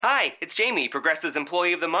Hi, it's Jamie, Progressive's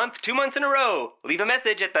Employee of the Month, 2 months in a row. Leave a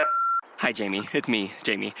message at the... Hi, Jamie. It's me,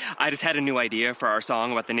 Jamie. I just had a new idea for our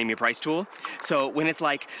song about the Name Your Price tool. So when it's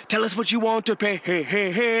like, tell us what you want to pay, hey,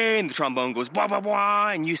 hey, hey, and the trombone goes, blah, blah, blah,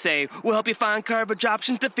 and you say, we'll help you find coverage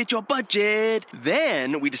options to fit your budget.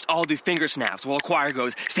 Then we just all do finger snaps while a choir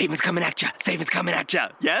goes, statements coming at ya, statements coming at ya.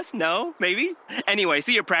 Yes? No? Maybe? Anyway,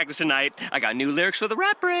 see your practice tonight. I got new lyrics for the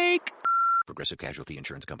rap break. Progressive Casualty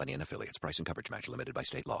Insurance Company and Affiliates. Price and coverage match limited by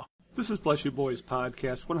state law. This is Bless You Boys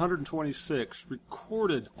Podcast 126,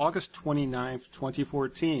 recorded August 29th,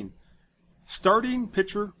 2014. Starting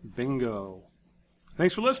Pitcher Bingo.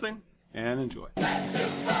 Thanks for listening, and enjoy. Swing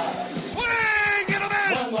and a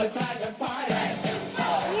miss! One more time and party.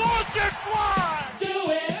 Watch it fly! Do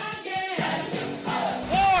it again.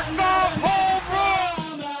 Walk off home run!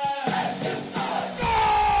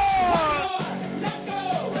 Let's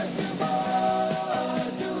go. Let's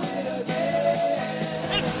do it again.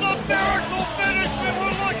 It's the miracle finish we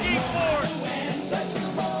were looking for!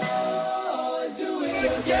 Do it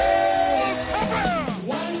again. Come on!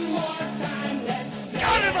 One more time. Let's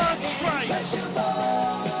Got him on strikes!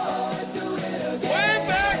 do it again. Way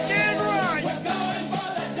back in right! We're going for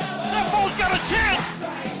the double. That ball's got a chance!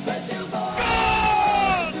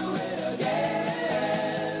 Gone! Do it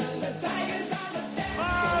again. The Tigers on the table.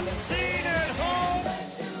 Bob Seed at home!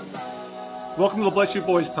 Welcome to the Bless You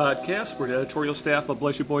Boys Podcast, where the editorial staff of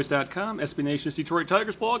BlessYouBoys.com, SB Nation's Detroit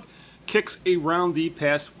Tigers blog, kicks around the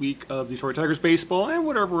past week of Detroit Tigers baseball and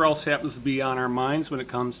whatever else happens to be on our minds when it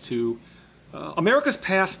comes to America's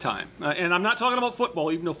pastime. And I'm not talking about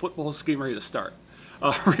football, even though football is getting ready to start.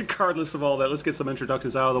 Regardless of all that, let's get some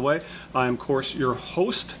introductions out of the way. I'm, of course, your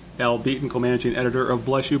host, Al Beaton, co-managing editor of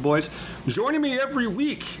Bless You Boys. Joining me every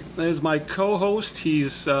week is my co-host.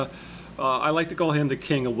 He's, I like to call him the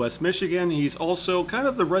king of West Michigan. He's also kind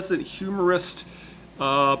of the resident humorist.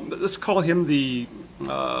 Let's call him the, he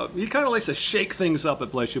kind of likes to shake things up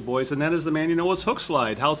at Bless You Boys, and that is the man you know as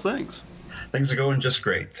Hookslide. How's things? Things are going just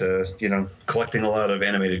great. Collecting a lot of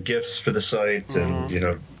animated GIFs for the site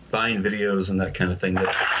and, buying videos and that kind of thing.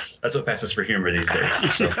 That's what passes for humor these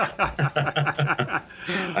days. So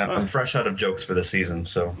I'm fresh out of jokes for the season.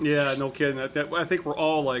 So Yeah, no kidding. I think we're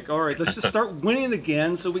all like, all right, let's just start winning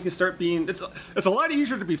again so we can start being – it's a lot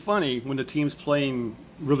easier to be funny when the team's playing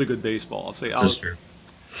really good baseball. I'll say. this is true.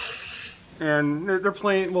 And they're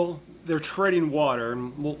playing – well, they're treading water,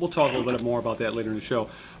 and we'll talk a little bit more about that later in the show.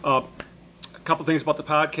 A couple things about the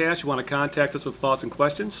podcast. You want to contact us with thoughts and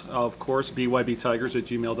questions. Of course,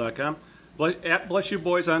 bybtigers@gmail.com. At Bless You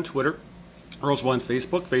Boys on Twitter. We're also on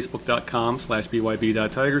Facebook,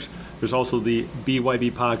 facebook.com/byb.tigers. There's also the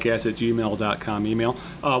bybpodcast@gmail.com email.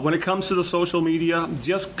 When it comes to the social media,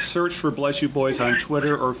 just search for Bless You Boys on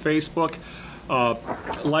Twitter or Facebook.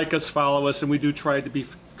 Like us, follow us, and we do try to be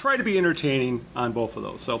entertaining on both of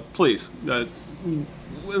those. So please,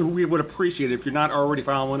 we would appreciate it if you're not already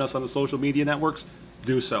following us on the social media networks,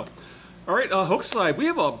 do so. All right, Hookslide, we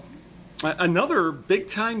have another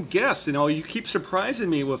big-time guest. You keep surprising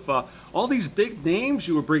me with all these big names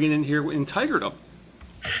you were bringing in here in Tigerdom.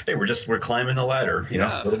 Hey, we're climbing the ladder,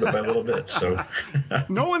 Yes. little bit by little bit. So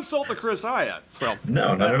No insult to Chris Hyatt. So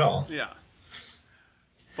no, not at all. Yeah.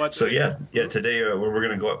 But So yeah. Today we're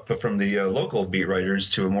going to go up from the local beat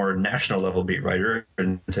writers to a more national level beat writer,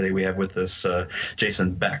 and today we have with us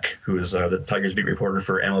Jason Beck, who is the Tigers beat reporter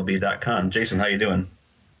for MLB.com. Jason, how you doing?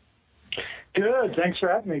 Good. Thanks for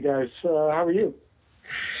having me, guys. How are you?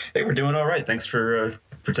 Hey, we're doing all right. Thanks for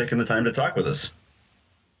taking the time to talk with us.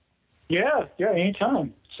 Yeah,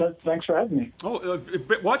 anytime. So thanks for having me. Oh,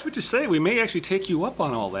 but watch what you say. We may actually take you up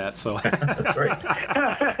on all that. So That's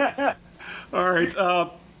right. all right.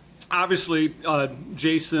 Obviously,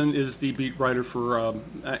 Jason is the beat writer for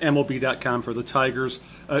MLB.com for the Tigers.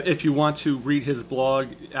 If you want to read his blog,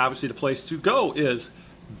 obviously the place to go is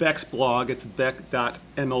Beck's blog. It's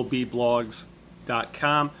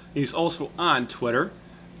beck.mlbblogs.com. He's also on Twitter.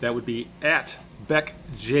 That would be at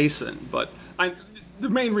BeckJason. But the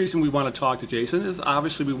main reason we want to talk to Jason is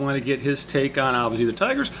obviously we want to get his take on obviously the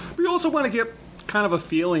Tigers. But we also want to get kind of a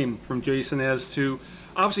feeling from Jason as to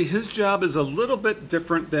obviously his job is a little bit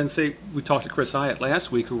different than, say, we talked to Chris Hyatt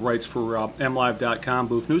last week, who writes for MLive.com,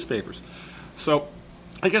 Booth Newspapers. So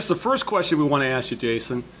I guess the first question we want to ask you,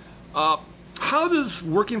 Jason, how does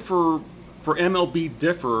working for MLB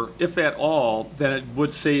differ, if at all, than it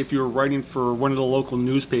would, say, if you were writing for one of the local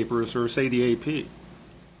newspapers or, say, the AP?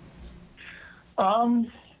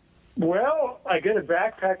 Well, I get a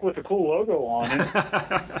backpack with a cool logo on it.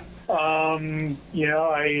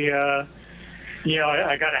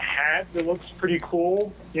 I got a hat that looks pretty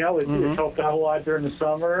cool. It helped out a lot during the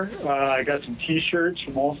summer. I got some T-shirts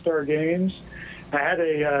from All-Star games. I had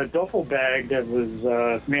a duffel bag that was,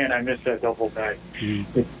 I missed that duffel bag.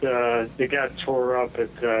 It got tore up.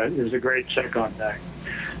 It was a great check on that.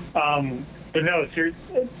 But no,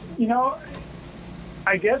 seriously,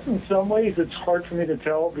 I guess in some ways it's hard for me to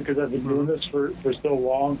tell because I've been doing this for so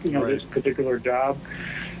long, this particular job.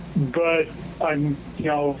 But I'm,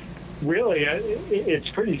 really, it's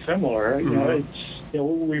pretty similar.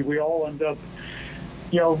 We all end up,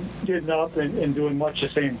 getting up and doing much the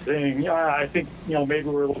same thing. I think, maybe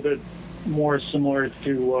we're a little bit more similar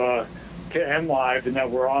to MLive in that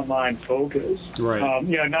we're online focused. Right.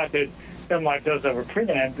 Not that MLive does have a print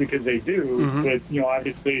end because they do, but,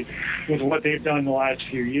 obviously with what they've done in the last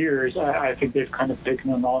few years, I think they've kind of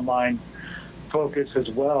taken an online focus as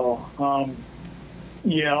well.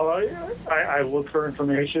 I look for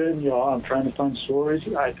information. I'm trying to find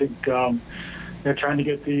stories. I think trying to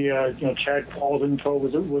get the Chad Paul's info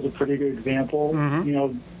was a pretty good example.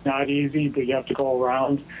 Not easy, but you have to go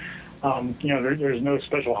around. There's no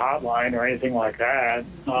special hotline or anything like that.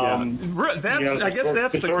 I guess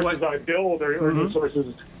that's the sources I build or the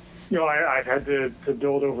sources I've had to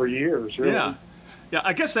build over years. Really. Yeah,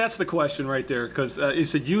 I guess that's the question right there, because you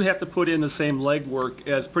said you have to put in the same legwork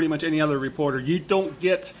as pretty much any other reporter. You don't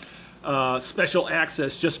get special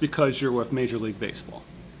access just because you're with Major League Baseball.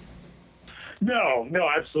 No,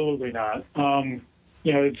 absolutely not.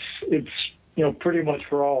 It's pretty much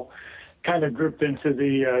we're all kind of grouped into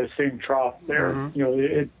the same trough there.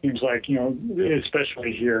 It seems like,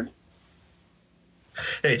 especially here.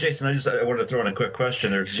 Hey, Jason, I wanted to throw in a quick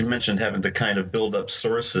question there because you mentioned having to kind of build up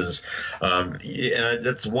sources. And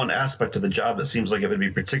that's one aspect of the job that seems like it would be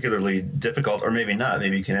particularly difficult, or maybe not.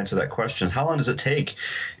 Maybe you can answer that question. How long does it take,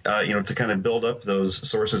 to kind of build up those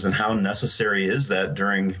sources, and how necessary is that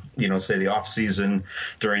during, say the off season,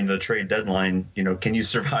 during the trade deadline? Can you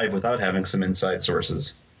survive without having some inside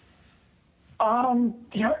sources?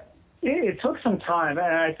 It took some time,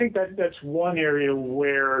 and I think that's one area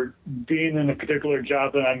where being in a particular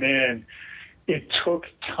job that I'm in, it took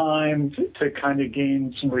time to kind of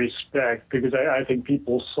gain some respect because I think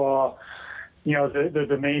people saw,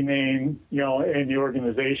 the main name, in the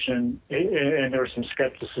organization, and there was some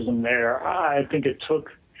skepticism there. I think it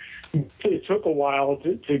took a while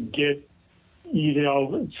to get,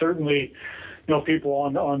 certainly, people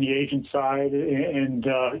on the agent side and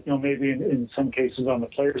maybe in some cases on the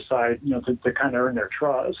player side, to kind of earn their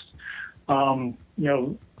trust.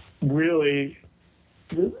 Really,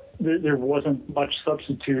 there wasn't much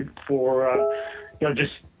substitute for,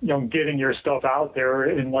 just, getting your stuff out there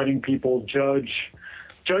and letting people judge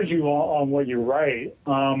you on what you write.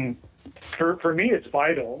 For me, it's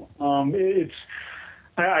vital.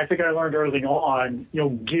 I think I learned early on,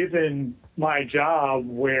 given my job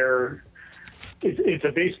where it's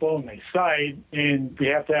a baseball-only site, and we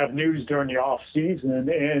have to have news during the off-season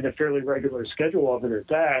and a fairly regular schedule of it at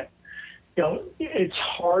that. It's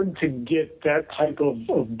hard to get that type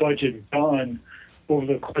of budget done over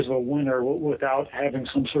the course of a winter without having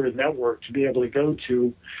some sort of network to be able to go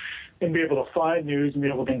to and be able to find news and be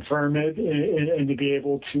able to confirm it and to be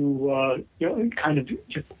able to, kind of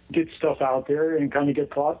get stuff out there and kind of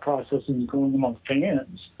get thought processes going among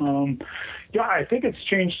fans. I think it's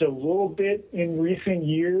changed a little bit in recent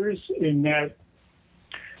years in that,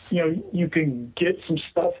 you can get some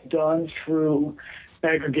stuff done through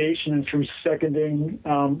aggregation and through seconding,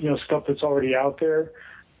 stuff that's already out there.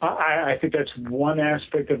 I think that's one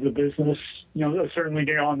aspect of the business, certainly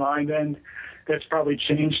the online end. That's probably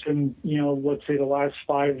changed in, let's say the last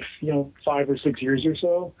 5 or 6 years or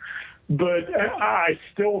so. But I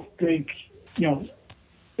still think,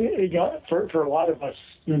 for a lot of us,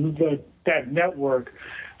 that network,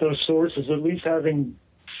 those sources, at least having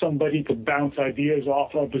somebody to bounce ideas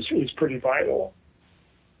off of is pretty vital.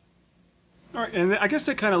 All right, and I guess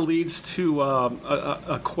that kind of leads to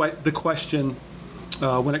the question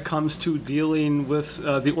when it comes to dealing with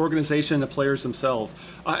the organization and the players themselves.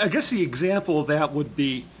 I guess the example of that would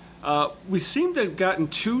be we seem to have gotten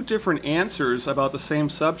two different answers about the same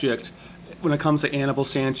subject when it comes to Anibal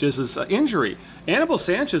Sanchez's injury. Anibal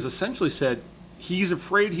Sanchez essentially said he's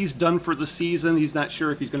afraid he's done for the season. He's not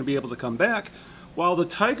sure if he's going to be able to come back, while the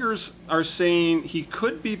Tigers are saying he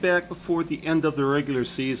could be back before the end of the regular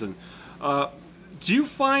season. Do you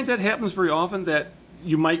find that happens very often, that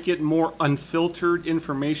you might get more unfiltered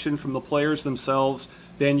information from the players themselves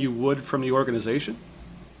than you would from the organization?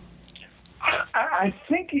 I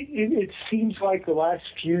think it seems like the last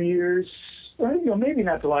few years, maybe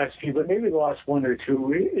not the last few, but maybe the last one or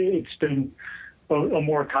two, it's been a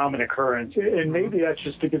more common occurrence. And maybe that's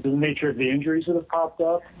just because of the nature of the injuries that have popped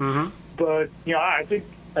up. Mm-hmm. But,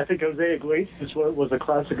 I think Jose Iglesias was a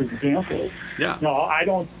classic example. Yeah. No, I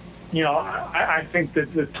don't, I think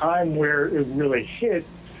that the time where it really hit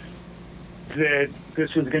that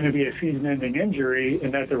this was going to be a season-ending injury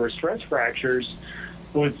and that there were stress fractures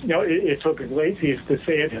was, it took Iglesias to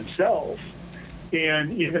say it himself.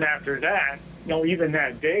 And even after that, even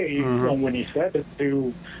that day, when he said it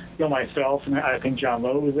to, myself, and I think John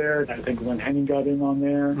Lowe was there, and I think Lynn Henning got in on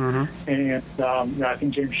there, and I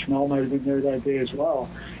think James Schmell might have been there that day as well.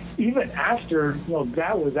 Even after,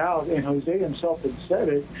 that was out, and Jose himself had said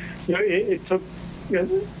it, it took,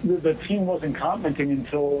 the team wasn't commenting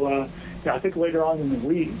until, I think later on in the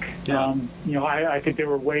week. Yeah. I think they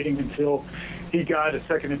were waiting until he got a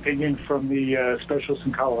second opinion from the specialist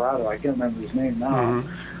in Colorado. I can't remember his name now.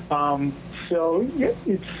 So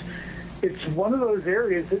it's one of those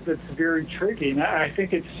areas that's very tricky, and I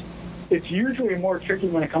think it's usually more tricky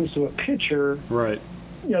when it comes to a pitcher, right?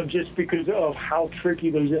 Just because of how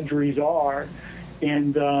tricky those injuries are,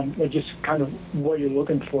 and just kind of what you're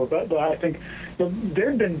looking for. But I think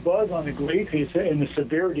there'd been buzz on Iglesias and the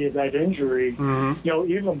severity of that injury,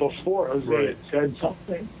 even before Jose had said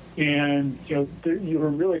something, and you were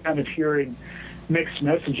really kind of hearing mixed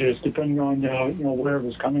messages depending on where it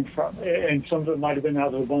was coming from, and some of it might have been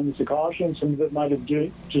out of abundance of caution, some of it might have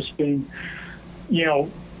just been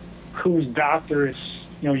whose doctors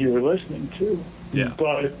you were listening to.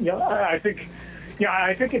 But I think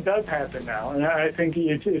it does happen now, and I think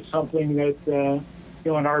it's something that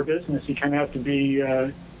in our business you kind of have to be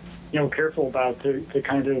careful about to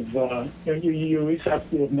kind of you at least have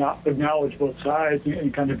to acknowledge both sides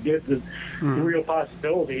and kind of give the real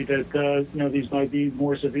possibility that these might be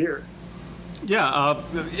more severe. Yeah,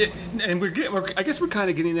 and I guess we're kind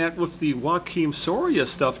of getting that with the Joakim Soria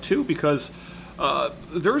stuff too, because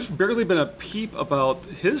there's barely been a peep about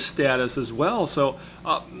his status as well. So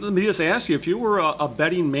let me just ask you, if you were a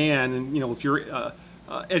betting man, and if you're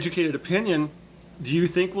educated opinion, do you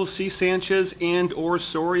think we'll see Sanchez and or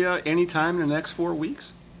Soria anytime in the next 4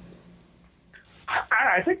 weeks?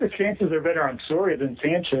 I think the chances are better on Soria than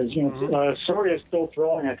Sanchez. Soria is still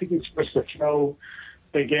throwing. I think he's supposed to throw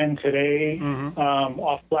again today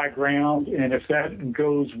off flat ground, and if that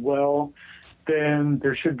goes well, then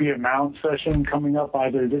there should be a mound session coming up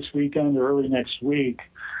either this weekend or early next week.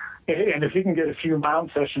 And if he can get a few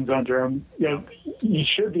mound sessions under him, he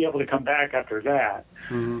should be able to come back after that.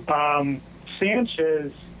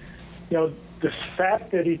 Sanchez, the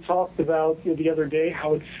fact that he talked about the other day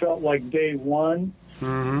how it felt like day one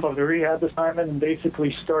of the rehab assignment and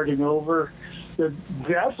basically starting over,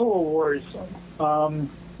 that's a little worrisome.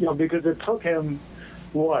 Because it took him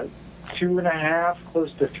 2.5,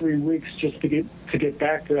 close to 3 weeks just to get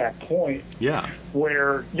back to that point. Yeah.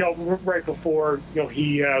 Where right before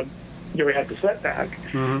he had the setback.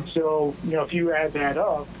 So if you add that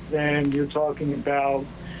up, then you're talking about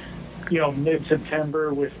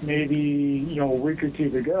mid-September with maybe a week or two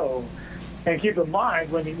to go. And keep in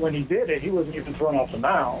mind when he did it, he wasn't even thrown off the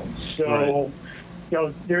mound. So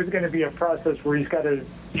there's going to be a process where he's got to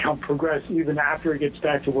progress even after he gets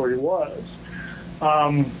back to where he was.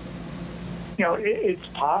 It's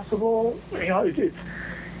possible.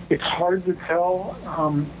 It's hard to tell.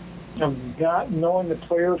 Not knowing the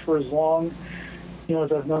player for as long,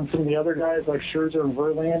 as I've known some of the other guys like Scherzer and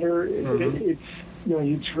Verlander,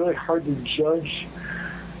 it's really hard to judge,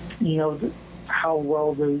 how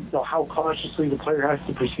well how cautiously the player has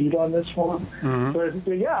to proceed on this one.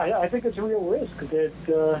 But yeah, I think it's a real risk that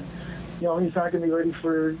he's not going to be ready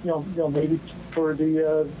for maybe for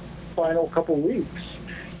the final couple weeks.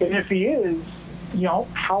 And if he is,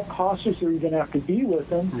 how cautious are you going to have to be with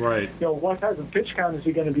him? Right. What type of pitch count is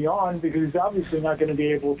he going to be on? Because he's obviously not going to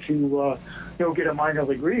be able to, get a minor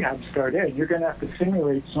league rehab start in. You're going to have to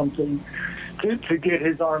simulate something to get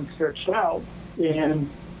his arm stretched out. And,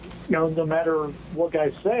 no matter what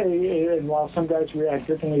guys say, and while some guys react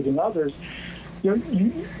differently than others,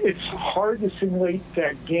 it's hard to simulate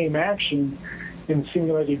that game action in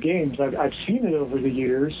simulated games. I've seen it over the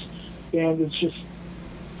years, and it's just,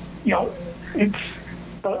 it's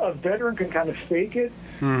a veteran can kind of fake it,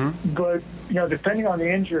 but depending on the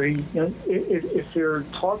injury, if they're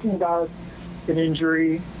talking about an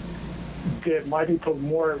injury that might be put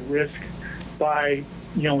more at risk by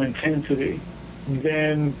intensity,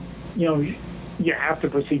 then you have to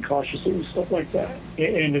proceed cautiously with stuff like that,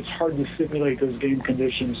 and it's hard to simulate those game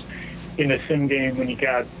conditions in a sim game when you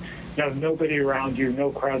got nobody around you,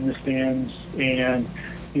 no crowd in the stands, and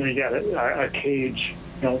you got a cage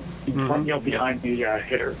in front, behind the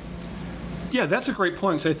hitter. Yeah, that's a great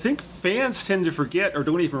point. 'Cause I think fans tend to forget or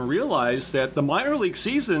don't even realize that the minor league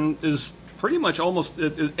season is pretty much almost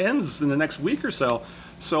it ends in the next week or so.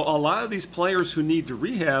 So a lot of these players who need to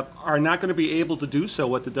rehab are not going to be able to do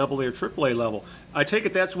so at the AA or AAA level. I take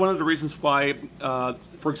it that's one of the reasons why,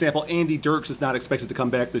 for example, Andy Dirks is not expected to come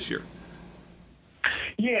back this year.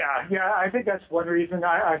 Yeah, I think that's one reason.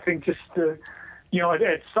 I think just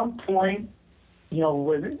at some point,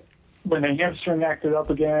 when the hamstring acted up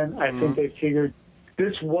again, I think they figured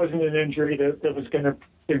this wasn't an injury that was going to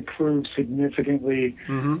improve significantly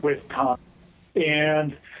with time.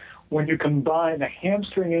 And when you combine the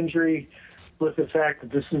hamstring injury with the fact that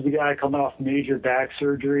this is the guy coming off major back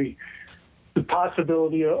surgery, the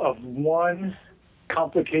possibility of one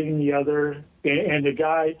complicating the other, and the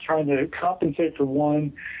guy trying to compensate for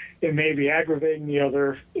one and maybe aggravating the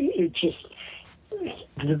other,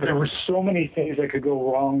 there were so many things that could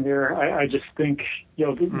go wrong there. I just think,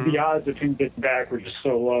 the odds of him getting back were just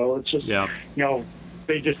so low. It's just,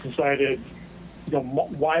 they just decided,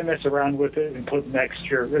 why mess around with it and put next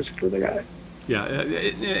year at risk for the guy. Yeah,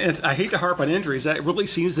 I hate to harp on injuries. That really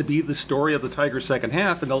seems to be the story of the Tigers' second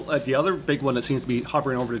half. And the other big one that seems to be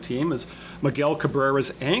hovering over the team is Miguel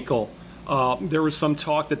Cabrera's ankle. There was some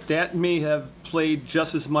talk that may have played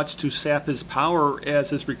just as much to sap his power as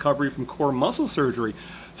his recovery from core muscle surgery.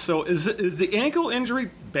 So is the ankle injury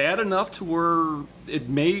bad enough to where it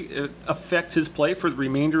may affect his play for the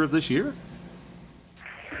remainder of this year?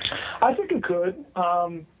 I think it could.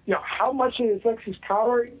 How much it affects his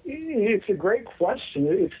power, it's a great question.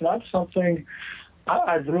 It's not something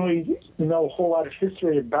I really know a whole lot of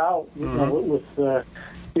history about with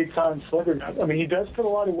big-time slugger. I mean, he does put a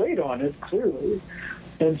lot of weight on it, clearly.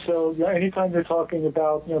 And so anytime they're talking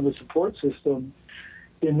about the support system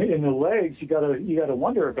in the legs, you gotta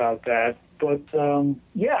wonder about that. But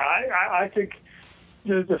I think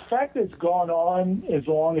the fact that it's gone on as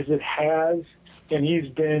long as it has, and he's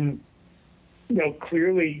been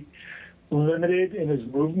clearly limited in his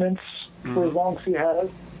movements for as long as he has,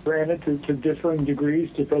 granted to differing degrees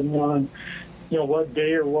depending on what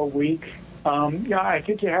day or what week. I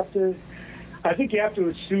think you have to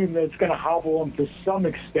assume that it's going to hobble him to some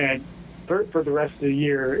extent for the rest of the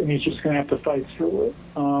year, and he's just going to have to fight through it.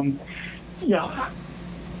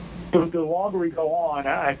 The longer we go on,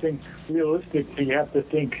 I think realistically you have to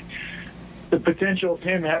think the potential of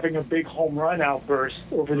him having a big home run outburst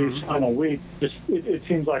over these final weeks, it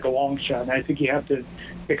seems like a long shot. And I think you have to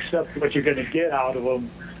accept what you're going to get out of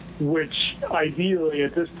him, which ideally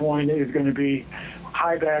at this point is going to be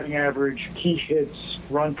high batting average, key hits,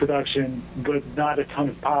 run production, but not a ton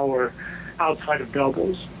of power outside of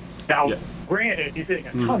doubles. Now, granted, he's hitting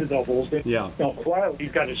a ton of doubles. And, quietly,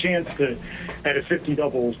 he's got a chance to at a 50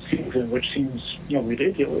 double season, which seems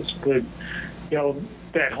ridiculous. But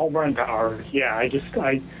that home run power, at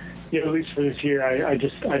least for this year, I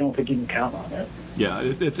don't think you can count on it. Yeah,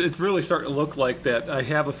 it's really starting to look like that. I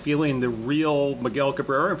have a feeling the real Miguel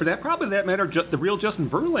Cabrera, and for that matter, the real Justin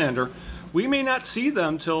Verlander, we may not see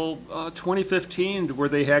them till 2015, where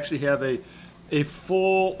they actually have a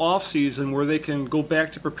full off season where they can go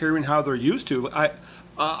back to preparing how they're used to. I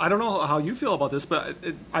don't know how you feel about this, but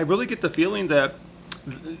I really get the feeling that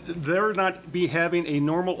they're not having a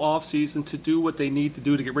normal off season to do what they need to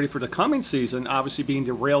do to get ready for the coming season. Obviously, being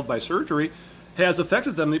derailed by surgery has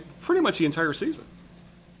affected them pretty much the entire season.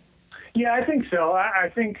 Yeah, I think so. I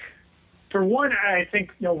think, for one,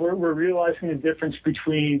 we're realizing the difference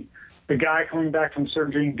between the guy coming back from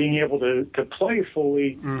surgery and being able to play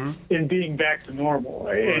fully and being back to normal.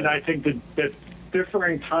 Right. And I think that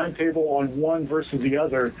differing timetable on one versus the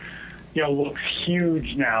other looks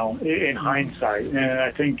huge now in hindsight. And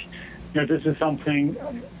I think, this is something,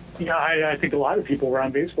 I think a lot of people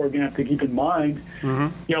around baseball are going to have to keep in mind,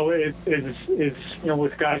 with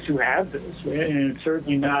guys who have this. And it's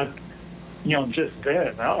certainly not, just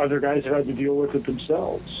them. Other guys have had to deal with it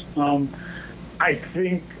themselves. I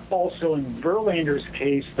think also in Verlander's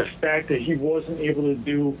case, the fact that he wasn't able to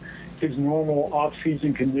do his normal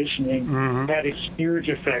off-season conditioning had a huge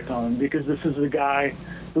effect on him, because this is a guy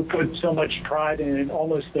who put so much pride in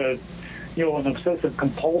almost an obsessive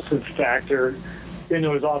compulsive factor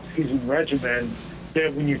into his off-season regimen,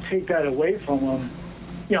 that when you take that away from him,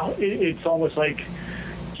 it's almost like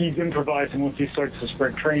he's improvising once he starts the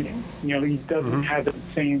spring training. He doesn't have the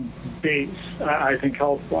same base, I think,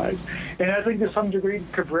 health-wise. And I think to some degree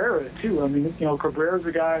Cabrera, too. I mean, Cabrera's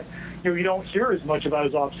a guy, you don't hear as much about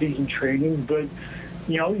his off-season training, but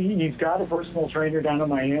he's got a personal trainer down in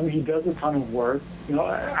Miami. He does a ton of work.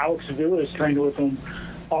 Alex Avila has trained with him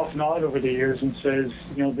off and on over the years and says,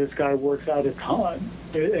 this guy works out a ton.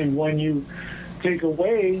 And when you take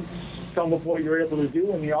away some of what you're able to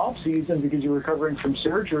do in the off season because you're recovering from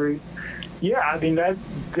surgery, yeah, I mean that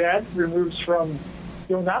removes from,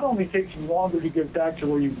 not only takes you longer to get back to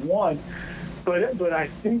where you want, but I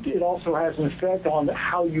think it also has an effect on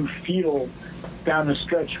how you feel down the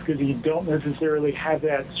stretch because you don't necessarily have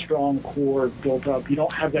that strong core built up. You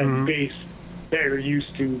don't have that base that you're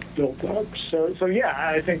used to built up. So yeah,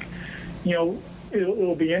 I think,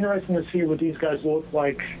 it'll be interesting to see what these guys look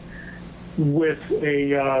like with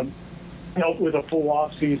a full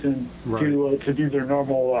off season to do their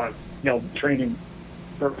normal training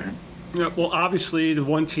program. Yeah, well, obviously, the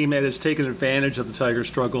one team that has taken advantage of the Tigers'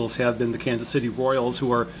 struggles have been the Kansas City Royals,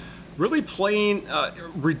 who are really playing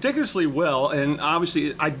ridiculously well. And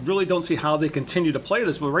obviously, I really don't see how they continue to play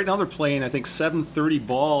this. But right now, they're playing, I think, 7:30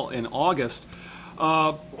 ball in August.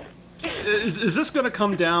 Is this going to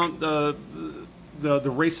come down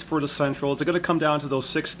the race for the Central? Is it going to come down to those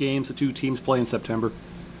 6 games the two teams play in September?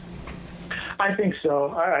 I think so.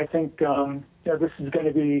 I think this is going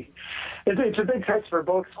to be. It's a big test for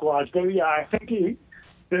both squads, but yeah, I think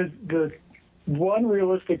the one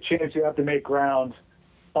realistic chance you have to make ground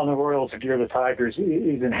on the Royals if you're the Tigers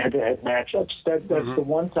is in head-to-head matchups. That's the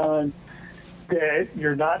one time that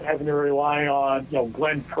you're not having to rely on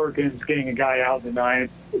Glenn Perkins getting a guy out in the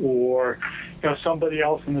ninth or somebody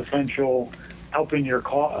else in the Central helping your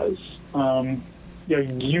cause.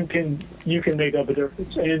 You can make up a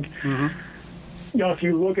difference. And if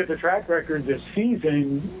you look at the track record this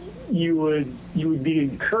season, you would be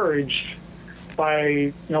encouraged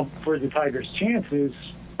by for the Tigers' chances,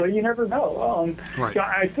 but you never know.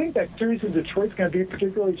 I think that series in Detroit's going to be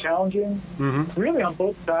particularly challenging, really on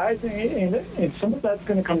both sides, and some of that's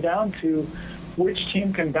going to come down to which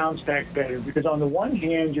team can bounce back better. Because on the one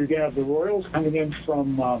hand, you're going to have the Royals coming in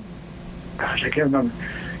from, I can't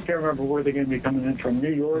remember where they're going to be coming in from,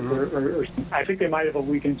 New York, or I think they might have a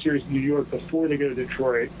weekend series in New York before they go to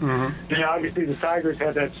Detroit. And obviously the Tigers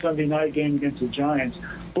have that Sunday night game against the Giants.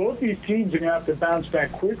 Both these teams are going to have to bounce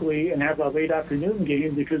back quickly and have a late afternoon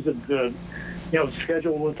game because of the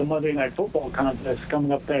schedule with the Monday Night Football contest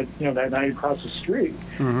coming up that night across the street.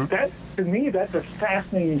 That, to me, that's a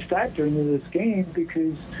fascinating factor into this game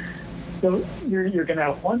because you're going to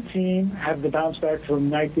have one team have the bounce back from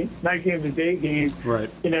night game to day game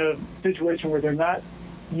in a situation where they're not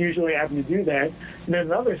usually having to do that. And then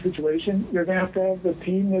another situation, you're going to have the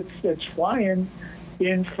team that's flying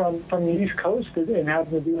in from the East Coast and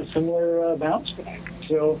having to do a similar bounce back.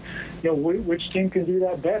 So, which team can do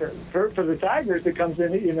that better? For the Tigers, it comes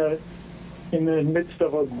in the midst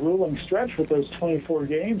of a grueling stretch with those 24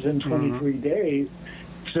 games in 23 days.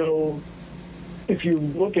 So if you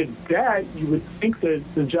look at that, you would think that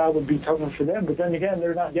the job would be tougher for them. But then again,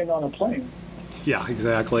 they're not getting on a plane. Yeah,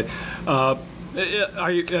 exactly.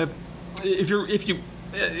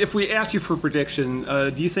 If we ask you for a prediction,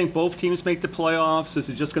 do you think both teams make the playoffs? Is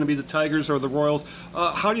it just going to be the Tigers or the Royals?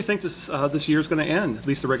 How do you think this year is going to end, at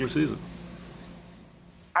least the regular season?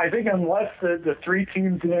 I think unless the 3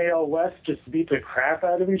 teams in the AL West just beat the crap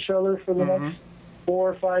out of each other for the next 4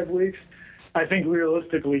 or 5 weeks, I think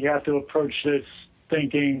realistically you have to approach this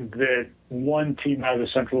thinking that one team out of the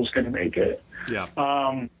Central is going to make it. Yeah.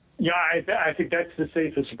 I think that's the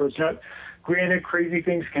safest approach. Now, granted, crazy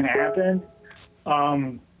things can happen,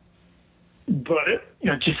 but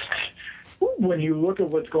just when you look at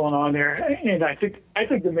what's going on there, and I think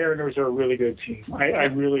the Mariners are a really good team. I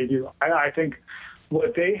really do. I think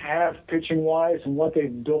what they have pitching wise and what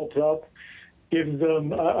they've built up gives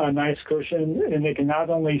them a nice cushion, and they can not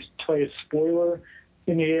only play a spoiler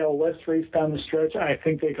in the AL West race down the stretch, I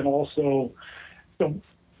think they can also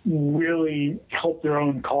really help their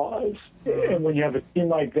own cause. And when you have a team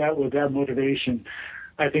like that with that motivation,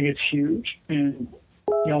 I think it's huge. And,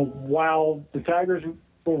 while the Tigers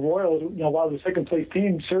or Royals, while the second place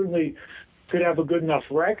team certainly could have a good enough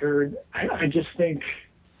record, I just think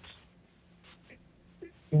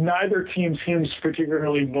neither team seems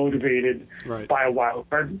particularly motivated by a wild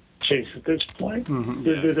card chase at this point.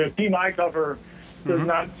 The team I cover does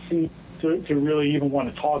not seem to really even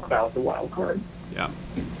want to talk about the wild card. Yeah.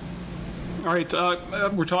 All right,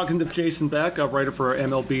 we're talking to Jason Beck, a writer for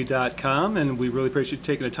MLB.com, and we really appreciate you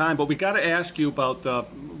taking the time. But we got to ask you about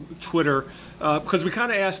Twitter, because we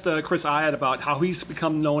kind of asked Chris Ayat about how he's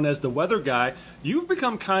become known as the weather guy. You've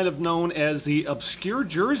become kind of known as the obscure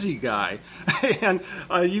jersey guy, and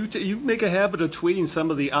you make a habit of tweeting some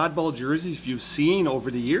of the oddball jerseys you've seen over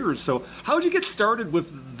the years. So how did you get started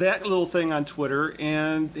with that little thing on Twitter,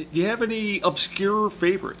 and do you have any obscure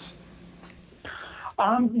favorites?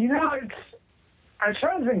 I was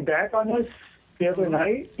trying to think back on this the other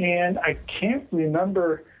night, and I can't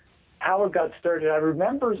remember how it got started. I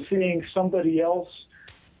remember seeing somebody else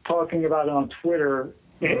talking about it on Twitter,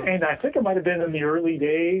 and I think it might have been in the early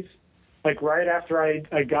days, like right after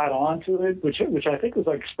I got onto it, which I think was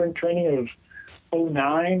like spring training of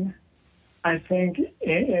 2009, I think.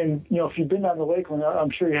 And you know, if you've been down to Lakeland, I'm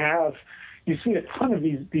sure you have, you see a ton of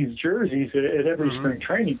these jerseys at every spring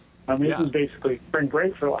training. I mean, This is basically spring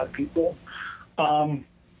break for a lot of people. And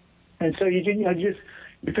so you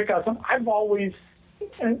pick out some. I've always,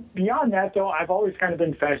 and beyond that though, I've always kind of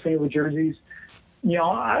been fascinated with jerseys. You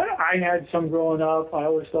know, I had some growing up. I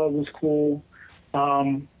always thought it was cool.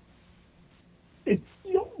 When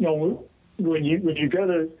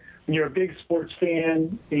you're a big sports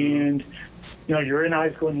fan and you know you're in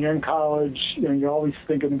high school and you're in college, you know, you're always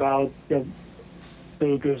thinking about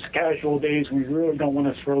those casual days when you really don't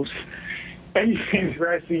want to throw anything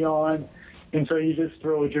dressy on, and so you just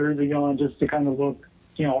throw a jersey on just to kind of look,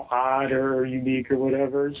 you know, odd or unique or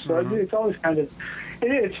whatever. So it's always kind of,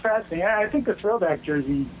 it's fascinating. I think the throwback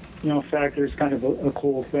jersey, you know, factor is kind of a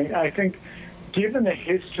cool thing. I think given the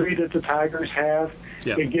history that the Tigers have,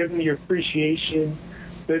 and given the appreciation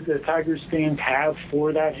that the Tigers fans have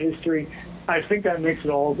for that history, I think that makes it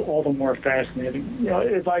all the more fascinating. You know,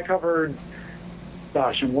 if I covered,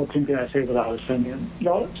 and what team can I say without offending? You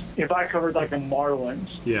know, if I covered like the Marlins,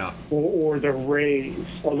 or the Rays,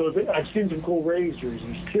 although I've seen some cool Rays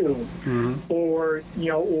jerseys too, or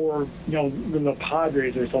the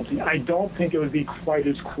Padres or something, I don't think it would be quite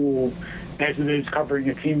as cool as it is covering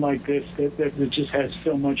a team like this that just has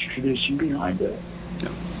so much tradition behind it. Yeah.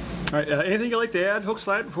 All right. Anything you'd like to add,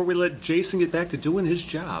 Hookslide, before we let Jason get back to doing his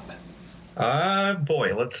job?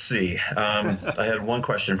 Boy, let's see. I had one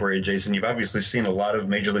question for you, Jason. You've obviously seen a lot of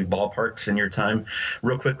Major League ballparks in your time.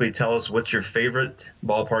 Real quickly, tell us what's your favorite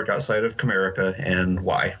ballpark outside of Comerica and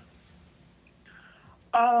why?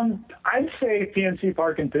 I'd say PNC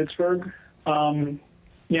Park in Pittsburgh. You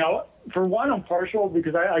know, for one, I'm partial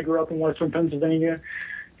because I grew up in Western Pennsylvania.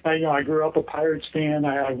 I grew up a Pirates fan.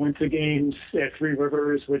 I went to games at Three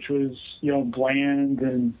Rivers, which was, you know, bland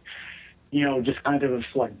and, you know, just kind of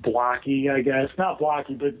like blocky, I guess. Not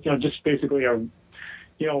blocky, but, you know, just basically a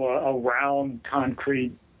round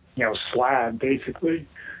concrete, you know, slab, basically.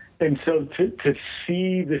 And so to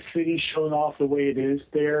see the city showing off the way it is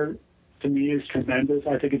there, to me, is tremendous.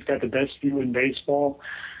 I think it's got the best view in baseball.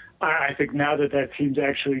 I think now that team's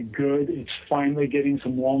actually good, it's finally getting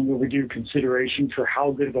some long overdue consideration for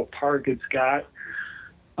how good of a park it's got.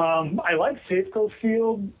 I like Safeco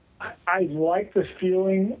Field. I like the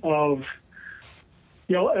feeling of,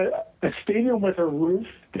 you know, a stadium with a roof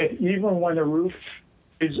that even when the roof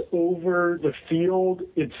is over the field,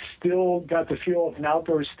 it's still got the feel of an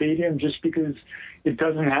outdoor stadium just because it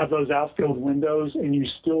doesn't have those outfield windows and you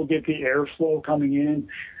still get the airflow coming in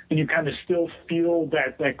and you kind of still feel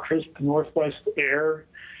that crisp Northwest air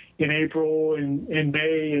in April and in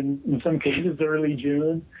May and in some cases early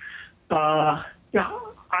June. I've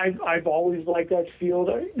always liked that field.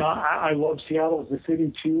 I love Seattle as a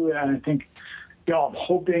city too, and I think, you know, I'm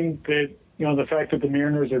hoping that, you know, the fact that the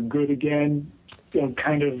Mariners are good again, you know,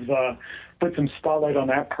 kind of put some spotlight on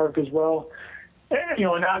that park as well. And, you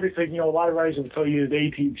know, and obviously, you know, a lot of writers will tell you the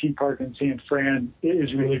AT&T Park in San Fran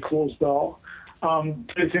is really cool as well.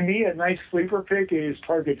 To me, a nice sleeper pick is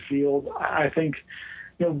Target Field. I think,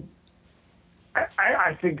 you know,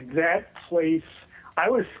 I think that place, I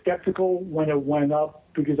was skeptical when it went up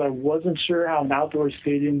because I wasn't sure how an outdoor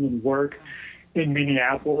stadium would work in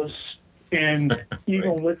Minneapolis. And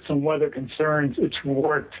even with some weather concerns, it's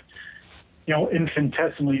worked, you know,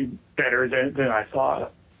 infinitesimally better than I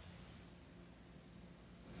thought.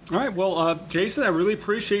 All right. Well, Jason, I really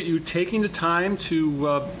appreciate you taking the time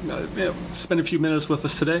to spend a few minutes with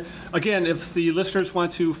us today. Again, if the listeners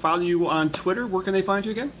want to follow you on Twitter, where can they find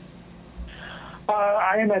you again?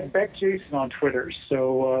 I am at Beck Jason on Twitter,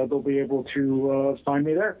 so they'll be able to find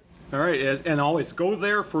me there. All right, and always go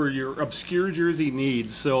there for your obscure jersey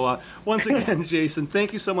needs. So once again, Jason,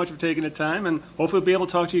 thank you so much for taking the time, and hopefully we'll be able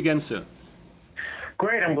to talk to you again soon.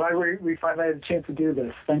 Great. I'm glad we finally had a chance to do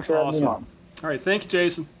this. Thanks for having me on. All right, thank you,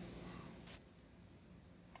 Jason.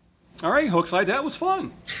 All right, Hookslide, that was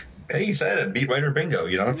fun. Hey, you said it, beat writer bingo.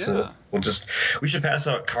 You know, so we should pass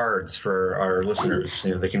out cards for our listeners.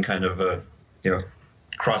 You know, they can kind of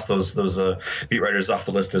cross those beat writers off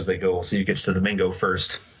the list as they go. See who gets to the bingo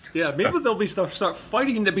first. Yeah, maybe they'll be start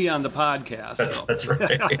fighting to be on the podcast. That's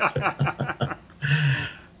right.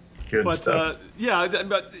 Good stuff.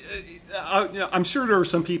 I'm sure there are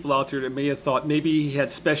some people out there that may have thought maybe he had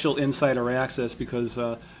special insider access because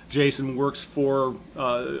Jason works for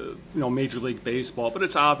Major League Baseball, but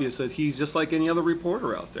it's obvious that he's just like any other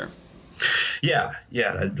reporter out there. Yeah.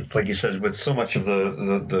 It's like you said, with so much of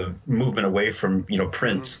the movement away from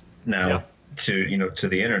print now to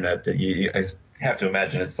the internet, I have to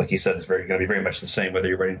imagine it's like you said, it's going to be very much the same whether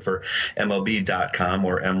you're writing for MLB.com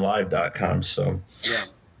or MLive.com. So. Yeah.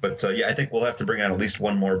 But I think we'll have to bring on at least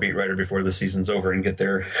one more beat writer before the season's over and get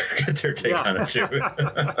their take on it too.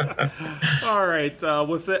 All right,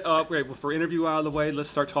 with our interview out of the way, let's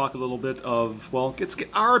start talking a little bit of let's get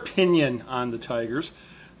our opinion on the Tigers,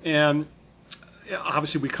 and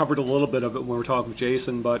obviously we covered a little bit of it when we were talking with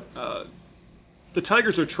Jason, but the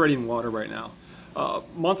Tigers are treading water right now.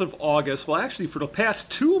 Month of August, well, actually for the past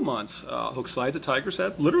 2 months, Hookside, the Tigers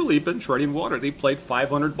have literally been treading water. They played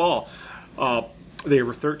 500 ball. They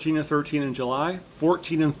were 13-13 in July,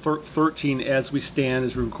 14-13 as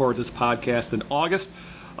we record this podcast in August.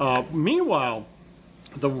 Meanwhile,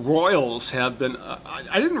 the Royals have been,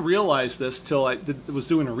 I didn't realize this till I was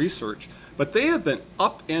doing the research, but they have been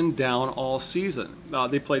up and down all season.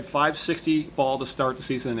 They played 560 ball to start the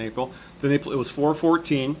season in April. Then it was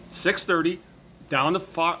 414, 630, down to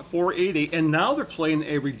 480, and now they're playing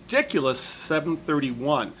a ridiculous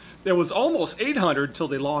 731. There was almost 800 until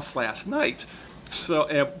they lost last night.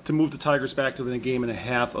 So to move the Tigers back to within a game and a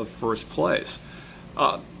half of first place.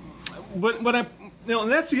 And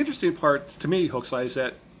that's the interesting part to me, Hookside, is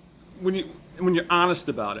that when you're honest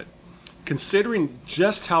about it, considering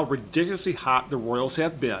just how ridiculously hot the Royals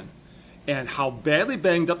have been and how badly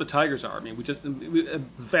banged up the Tigers are. I mean, the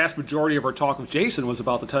vast majority of our talk with Jason was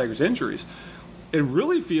about the Tigers' injuries. It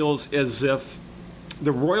really feels as if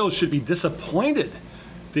the Royals should be disappointed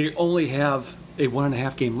they only have a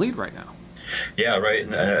 1.5 game lead right now. Yeah, right.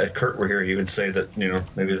 And if Kurt were here, he would say that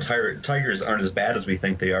maybe the Tigers aren't as bad as we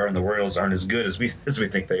think they are, and the Royals aren't as good as we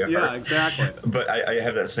think they are. Yeah, exactly. But I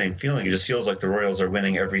have that same feeling. It just feels like the Royals are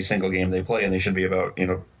winning every single game they play, and they should be about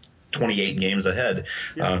 28 games ahead.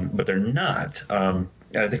 Yeah. But they're not. And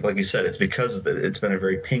I think, like you said, it's because it's been a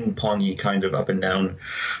very ping-pongy kind of up and down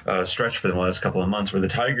stretch for the last couple of months, where the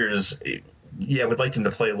Tigers. Yeah, would like them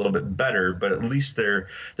to play a little bit better, but at least they're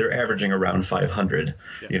averaging around 500,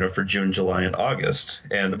 for June, July, and August.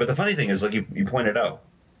 But the funny thing is, like you pointed out,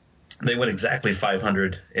 they went exactly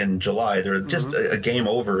 500 in July. They're just a game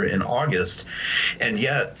over in August, and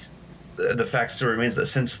yet the fact still remains that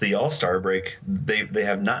since the All-Star break, they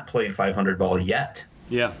have not played 500 ball yet.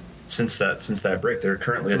 Yeah. Since that break, they're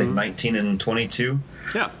currently I think 19-22.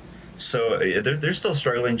 Yeah. So they're still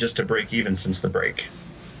struggling just to break even since the break.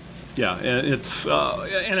 Yeah, and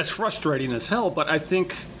it's frustrating as hell. But I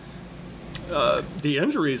think the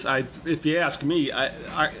injuries, if you ask me,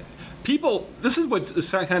 people. This is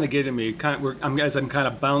what's kind of getting me. As I'm kind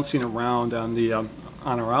of bouncing around on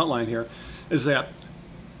our outline here, is that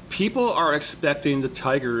people are expecting the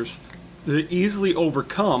Tigers to easily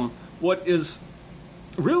overcome what is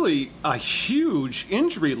really a huge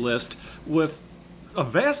injury list with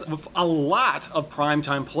a lot of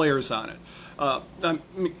primetime players on it.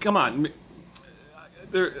 Come on.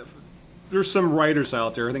 There's some writers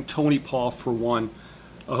out there, I think Tony Paul, for one,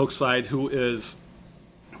 a Hookside, who is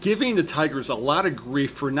giving the Tigers a lot of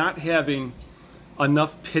grief for not having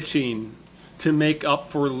enough pitching to make up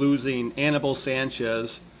for losing Anibal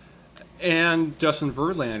Sanchez and Justin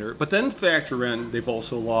Verlander. But then factor in, they've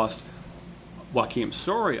also lost Joakim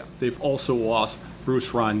Soria. They've also lost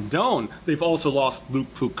Bruce Rondon. They've also lost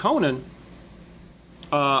Luke Puckonen.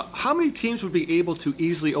 How many teams would be able to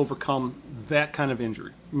easily overcome that kind of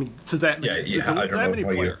injury? I mean, to that many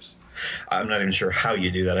players. I'm not even sure how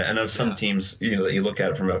you do that. I know some teams, that you look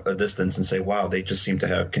at it from a distance and say, wow, they just seem to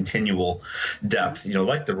have continual depth.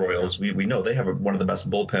 Like the Royals, we know they have one of the best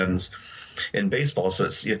bullpens in baseball. So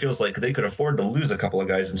it feels like they could afford to lose a couple of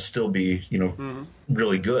guys and still be,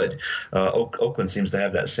 really good. Oakland seems to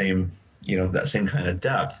have that same kind of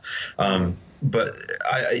depth. But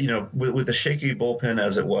with the shaky bullpen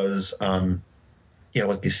as it was,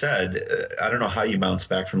 like you said, I don't know how you bounce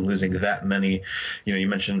back from losing that many. You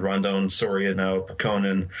mentioned Rondon, Soria, now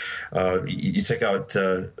Puckonen. You take out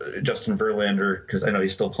Justin Verlander, because I know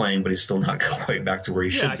he's still playing, but he's still not quite back to where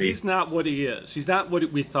he should be. He's not what he is. He's not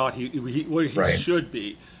what we thought he should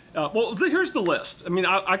be. Well, here's the list. I mean,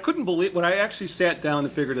 I couldn't believe when I actually sat down to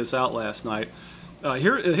figure this out last night.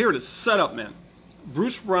 Here it is, set up, man.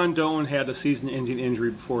 Bruce Rondon had a season-ending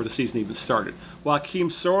injury before the season even started.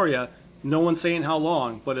 Joakim Soria, no one's saying how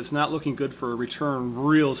long, but it's not looking good for a return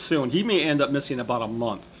real soon. He may end up missing about a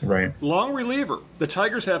month. Right. Long reliever. The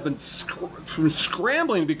Tigers have been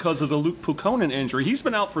scrambling because of the Luke Puckonen injury. He's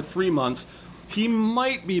been out for 3 months. He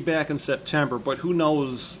might be back in September, but who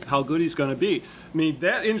knows how good he's going to be. I mean,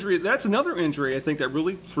 that's another injury I think that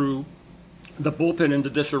really threw the bullpen into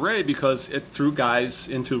disarray because it threw guys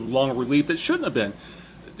into long relief that shouldn't have been.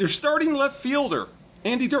 Their starting left fielder,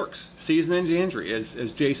 Andy Dirks, season-ending injury.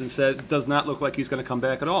 As Jason said, it does not look like he's going to come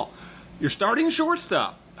back at all. Your starting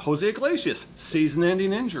shortstop, Jose Iglesias,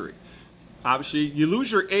 season-ending injury. Obviously, you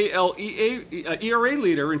lose your ERA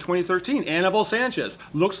leader in 2013, Anibal Sanchez.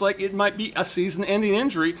 Looks like it might be a season-ending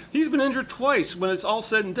injury. He's been injured twice. When it's all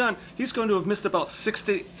said and done, he's going to have missed about 6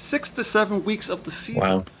 to 7 weeks of the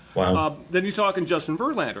season. Wow. Then you're talking Justin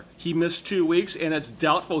Verlander. He missed 2 weeks, and it's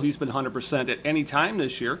doubtful he's been 100% at any time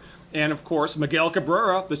this year. And, of course, Miguel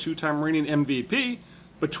Cabrera, the two-time reigning MVP,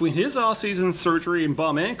 between his off-season surgery and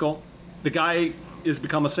bum ankle, the guy has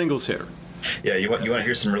become a singles hitter. Yeah, you want to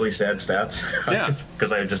hear some really sad stats? Yeah.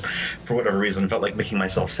 Because I just, for whatever reason, felt like making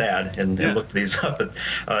myself sad and looked these up.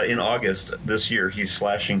 In August this year, he's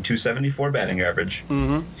slashing 274 batting average,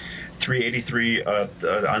 383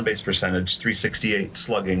 on base percentage, 368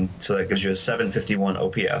 slugging, so that gives you a 751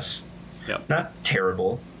 OPS. Yep. Not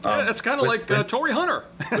terrible. It's kind of like Torrey Hunter.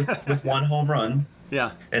 with 1 home run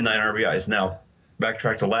Yeah. and 9 RBIs. Now,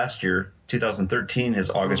 backtrack to last year, 2013, his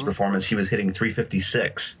August performance, he was hitting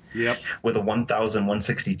 356 with a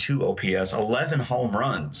 1,162 OPS, 11 home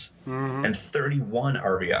runs, and 31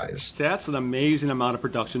 RBIs. That's an amazing amount of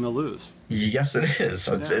production to lose. Yes, it is.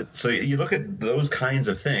 So you look at those kinds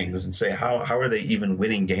of things and say, how are they even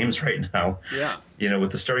winning games right now? Yeah. You know,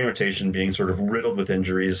 with the starting rotation being sort of riddled with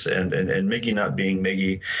injuries and Miggy not being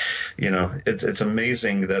Miggy, you know, it's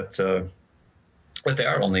amazing that they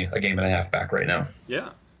are only a game and a half back right now.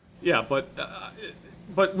 Yeah, but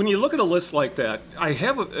when you look at a list like that,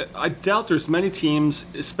 I doubt there's many teams,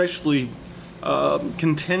 especially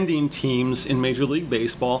contending teams in Major League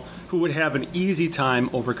Baseball, who would have an easy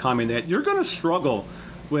time overcoming that. You're going to struggle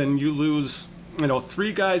when you lose,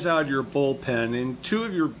 3 guys out of your bullpen, and 2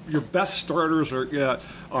 of your best starters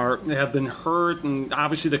have been hurt, and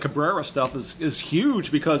obviously the Cabrera stuff is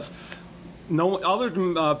huge because other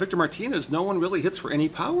than Victor Martinez, no one really hits for any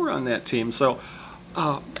power on that team. So.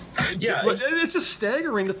 It's just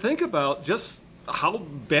staggering to think about just how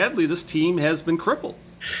badly this team has been crippled.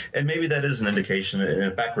 And maybe that is an indication in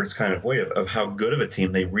a backwards kind of way of how good of a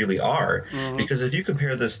team they really are. Because if you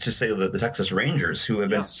compare this to, say, the Texas Rangers, who have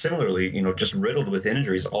been similarly, just riddled with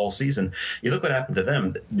injuries all season, you look what happened to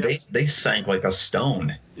them. They sank like a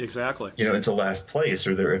stone. Exactly. Into last place,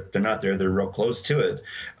 or if they're not there, they're real close to it.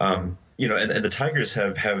 And the Tigers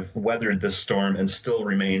have weathered this storm and still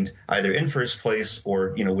remained either in first place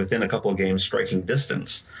or, within a couple of games striking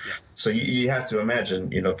distance. Yeah. So you have to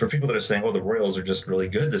imagine, for people that are saying, the Royals are just really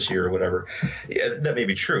good this year or whatever, that may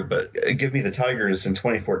be true. But give me the Tigers in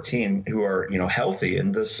 2014 who are, healthy,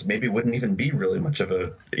 and this maybe wouldn't even be really much of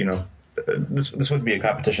a, this wouldn't be a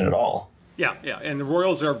competition at all. Yeah, and the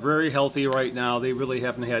Royals are very healthy right now. They really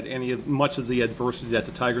haven't had much of the adversity that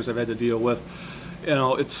the Tigers have had to deal with.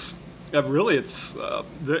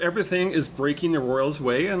 Everything is breaking the Royals'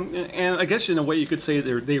 way, and I guess in a way you could say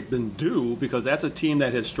they've been due, because that's a team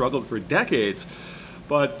that has struggled for decades.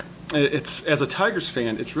 But as a Tigers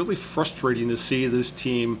fan, it's really frustrating to see this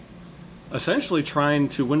team essentially trying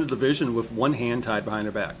to win the division with one hand tied behind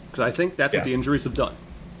their back, because I think that's what the injuries have done.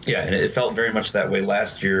 Yeah, and it felt very much that way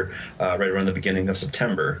last year, right around the beginning of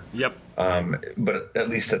September. Yep. But at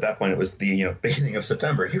least at that point, it was the beginning of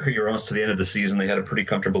September. Here you're almost to the end of the season. They had a pretty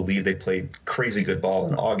comfortable lead. They played crazy good ball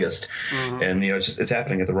in August, and it's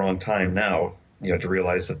happening at the wrong time now. To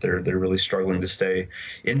realize that they're really struggling to stay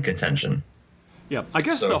in contention. Yeah, I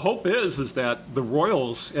guess the hope is that the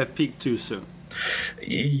Royals have peaked too soon.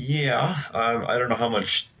 Yeah, I don't know how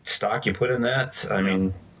much stock you put in that. I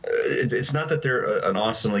mean. It's not that they're an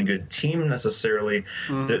awesomely good team necessarily.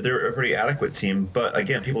 They're a pretty adequate team. But,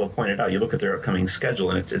 again, people have pointed out, you look at their upcoming schedule,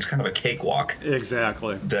 and it's kind of a cakewalk.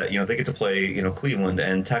 Exactly. That, they get to play, Cleveland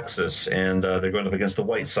and Texas, and they're going up against the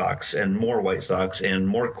White Sox and more White Sox and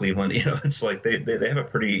more Cleveland. It's like they have a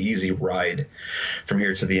pretty easy ride from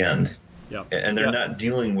here to the end. Yeah. And they're not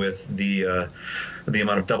dealing with the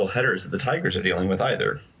amount of doubleheaders that the Tigers are dealing with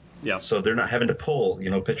either. Yeah. So they're not having to pull,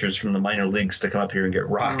 pitchers from the minor leagues to come up here and get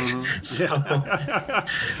rocked. So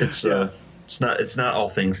it's not all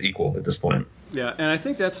things equal at this point. Yeah, and I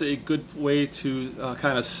think that's a good way to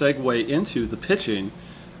kind of segue into the pitching.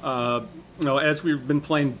 As we've been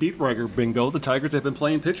playing beat writer bingo, the Tigers have been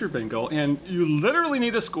playing pitcher bingo, and you literally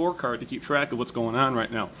need a scorecard to keep track of what's going on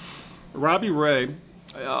right now. Robbie Ray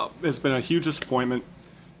has been a huge disappointment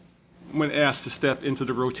when asked to step into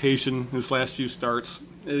the rotation his last few starts.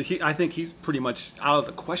 I think he's pretty much out of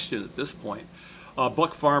the question at this point.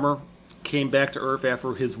 Buck Farmer came back to earth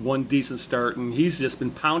after his one decent start, and he's just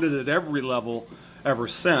been pounded at every level ever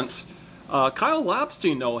since. Kyle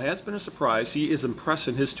Lobstein, though, has been a surprise. He is impressed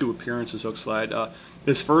in his 2 appearances, Hookslide.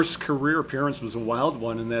 His first career appearance was a wild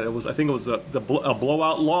one in that I think it was a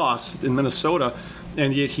blowout loss in Minnesota,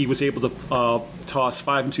 and yet he was able to toss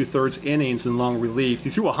 5 2/3 innings in long relief. He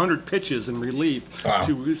threw 100 pitches in relief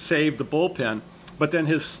to save the bullpen. But then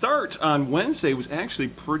his start on Wednesday was actually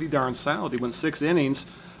pretty darn solid. He went 6 innings,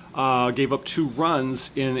 gave up 2 runs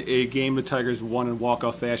in a game the Tigers won in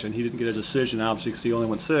walk-off fashion. He didn't get a decision, obviously, because he only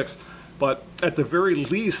went 6. But at the very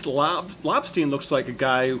least, Lobstein looks like a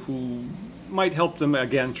guy who might help them,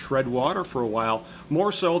 again, tread water for a while,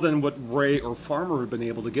 more so than what Ray or Farmer have been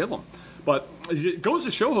able to give them. But it goes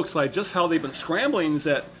to show, Hookslide, just how they've been scrambling, is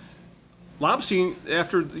that Lobstein,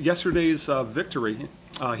 after yesterday's victory,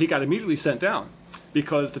 he got immediately sent down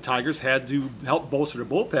because the Tigers had to help bolster the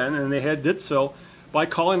bullpen, and they did so by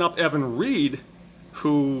calling up Evan Reed,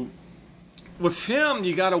 who, with him,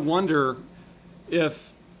 you got to wonder if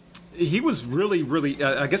he was really, really,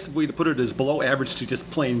 I guess the way to put it is below average to just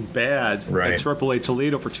plain bad at AAA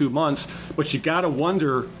Toledo for 2 months. But you got to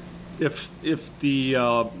wonder if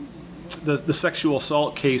the sexual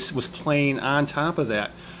assault case was playing on top of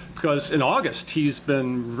that. Because in August, he's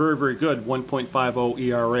been very, very good, 1.50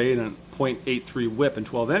 ERA and a .83 WHIP in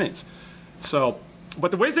 12 innings. So,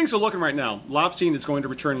 but the way things are looking right now, Lobstein is going to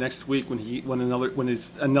return next week when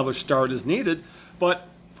another start is needed. But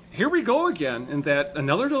here we go again, in that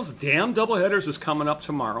another of those damn doubleheaders is coming up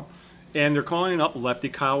tomorrow, and they're calling up lefty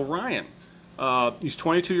Kyle Ryan. He's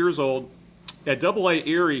 22 years old. At Double-A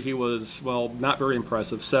Erie, he was, not very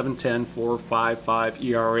impressive, 7.10, 4.55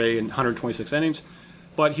 ERA in 126 innings.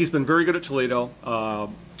 But he's been very good at Toledo,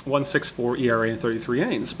 1.64 ERA in 33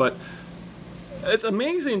 innings. But it's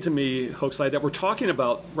amazing to me, Hookslide, that we're talking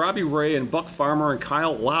about Robbie Ray and Buck Farmer and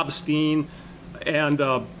Kyle Lobstein and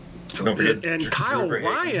Kyle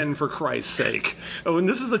Ryan, for Christ's sake. And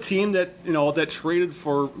this is a team that that traded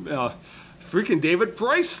for freaking David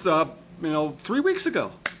Price 3 weeks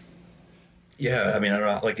ago. Yeah, I mean, I don't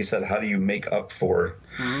know, like you said, how do you make up for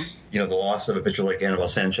the loss of a pitcher like Anibal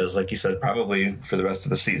Sanchez, like you said, probably for the rest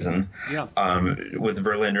of the season? Yeah. With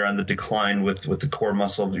Verlander on the decline, with the core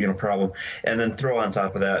muscle problem, and then throw on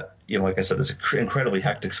top of that, like I said, this incredibly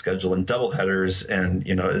hectic schedule and doubleheaders, and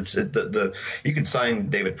it's you can sign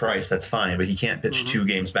David Price, that's fine, but he can't pitch 2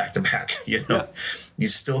 games back to back. You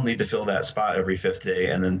still need to fill that spot every 5th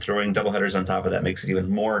day, and then throwing doubleheaders on top of that makes it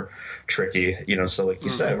even more tricky. So like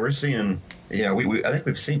you said, we're seeing. I think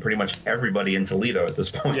we've seen pretty much everybody in Toledo at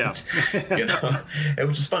this point. Yeah.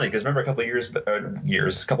 Which is funny because remember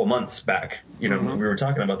a couple months back, we were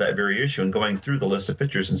talking about that very issue and going through the list of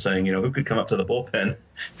pitchers and saying, who could come up to the bullpen.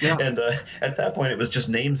 Yeah. And at that point, it was just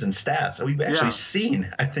names and stats. And we've actually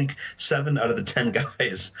seen, I think, 7 out of the 10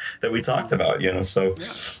 guys that we talked about. So. Yeah.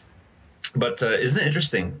 But isn't it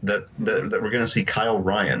interesting that we're going to see Kyle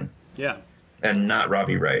Ryan? Yeah. And not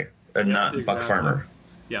Robbie Ray and not Buck Farmer.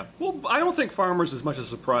 Yeah, well, I don't think Farmer's as much a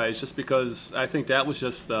surprise, just because I think that was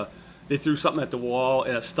just they threw something at the wall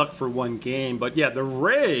and it stuck for 1 game. But yeah, the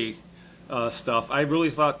Ray stuff, I really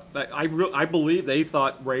thought, I believe they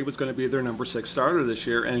thought Ray was going to be their number 6 starter this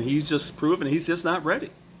year, and he's just proven he's just not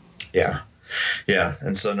ready. Yeah,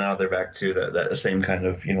 and so now they're back to that same kind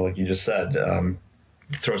of, like you just said,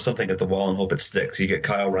 throw something at the wall and hope it sticks. You get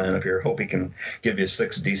Kyle Ryan up here, hope he can give you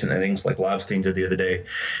 6 decent innings like Lobstein did the other day,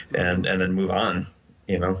 and then move on.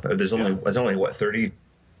 There's only what, 30,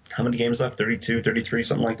 how many games left? 32, 33,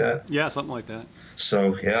 something like that? Yeah, something like that.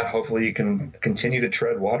 So, hopefully you can continue to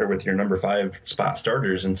tread water with your number 5 spot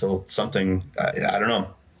starters until something, I don't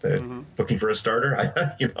know, looking for a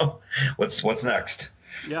starter, what's next?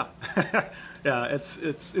 Yeah. Yeah,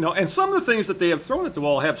 it's and some of the things that they have thrown at the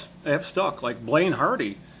wall have stuck, like Blaine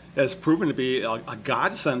Hardy has proven to be a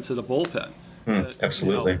godsend to the bullpen.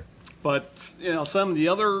 Absolutely. But, some of the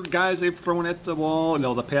other guys they've thrown at the wall,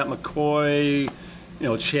 the Pat McCoy,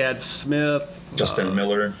 Chad Smith. Justin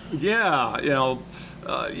Miller. Yeah,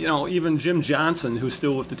 even Jim Johnson, who's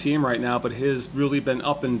still with the team right now, but has really been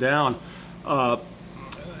up and down.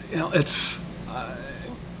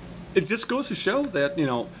 It just goes to show that,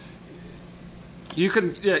 you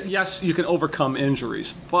can overcome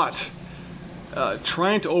injuries, but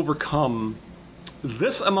trying to overcome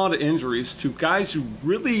this amount of injuries to guys who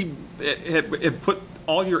really have put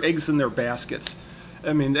all your eggs in their baskets,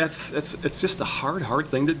 I mean, it's just a hard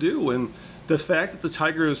thing to do. And the fact that the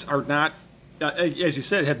Tigers are not, as you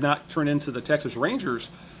said, have not turned into the Texas Rangers,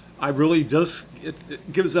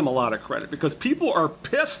 it gives them a lot of credit, because people are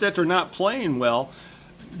pissed that they're not playing well,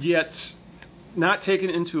 yet not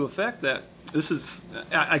taking into effect that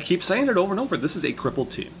I keep saying it over and over, this is a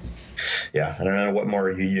crippled team. Yeah, I don't know what more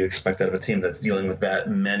you expect out of a team that's dealing with that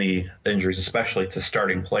many injuries, especially to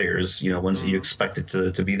starting players, ones that you expected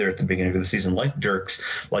to be there at the beginning of the season, like Jerks,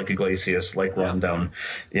 like Iglesias, like Rondon.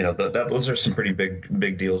 Those are some pretty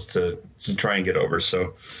big deals to try and get over.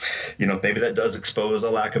 So, maybe that does expose a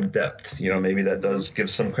lack of depth. Maybe that does give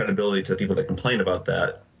some credibility to the people that complain about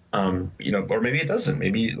that. Or maybe it doesn't.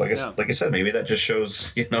 Maybe, like I said, maybe that just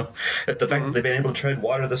shows, that the fact that they've been able to tread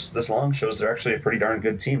water this long shows they're actually a pretty darn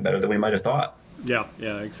good team, better than we might have thought. Yeah,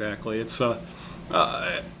 exactly. It's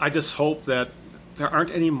I just hope that there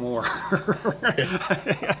aren't any more.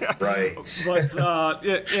 Right. But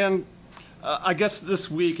I guess this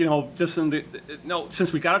week, just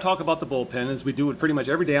since we got to talk about the bullpen, as we do with pretty much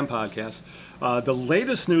every damn podcast, the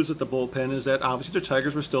latest news at the bullpen is that obviously the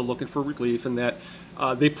Tigers were still looking for relief, and that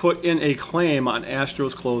they put in a claim on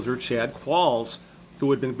Astros closer Chad Qualls, who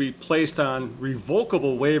had been replaced on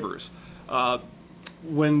revocable waivers.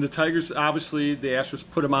 When the Tigers, obviously the Astros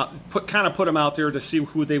put him out there to see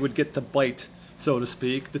who they would get to bite, so to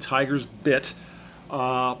speak. The Tigers bit,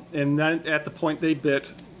 and then at the point they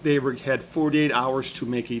bit, they had 48 hours to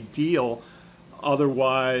make a deal.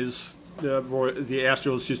 Otherwise, the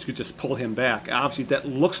Astros could just pull him back. Obviously, that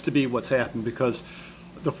looks to be what's happened because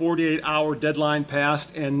the 48-hour deadline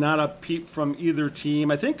passed and not a peep from either team.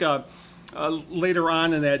 I think later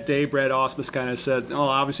on in that day, Brad Ausmus kind of said,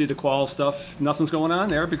 obviously the Qual stuff, nothing's going on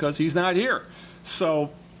there because he's not here. So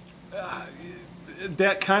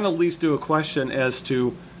that kind of leads to a question as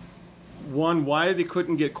to, one, why they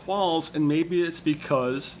couldn't get Qualls, and maybe it's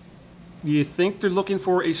because you think they're looking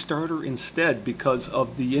for a starter instead because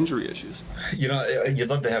of the injury issues. You'd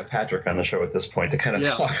love to have Patrick on the show at this point to kind of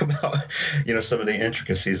talk about, some of the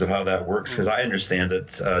intricacies of how that works, because I understand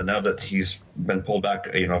it now that he's been pulled back,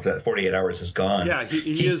 if that 48 hours is gone,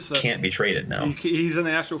 he can't be traded now. He's an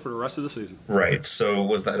Astro for the rest of the season. Right. So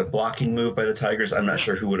was that a blocking move by the Tigers? I'm not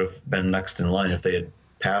sure who would have been next in line if they had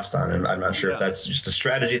passed on him. I'm not sure if that's just a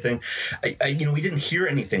strategy thing. We didn't hear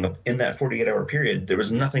anything in that 48-hour period. There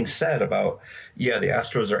was nothing said about, the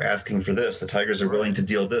Astros are asking for this, the Tigers are willing to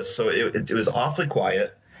deal this. So it was awfully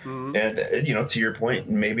quiet. Mm-hmm. And, to your point,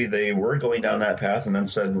 maybe they were going down that path and then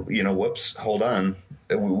said, whoops, hold on.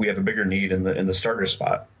 We have a bigger need in the starter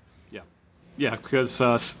spot. Yeah, because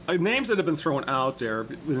names that have been thrown out there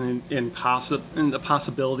in the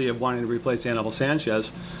possibility of wanting to replace Anibal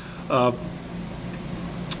Sanchez,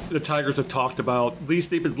 the Tigers have talked about, at least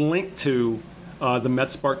they've been linked to the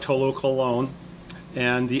Mets Bartolo Colon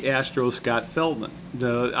and the Astros Scott Feldman.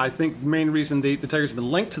 I think the main reason the Tigers have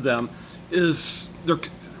been linked to them is they're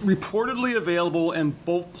reportedly available and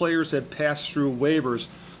both players had passed through waivers,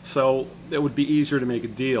 so it would be easier to make a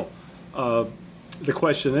deal. The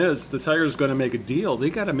question is, the Tigers are going to make a deal. They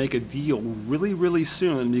got to make a deal really, really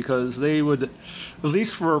soon because they would, at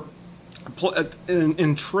least for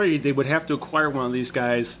in trade, they would have to acquire one of these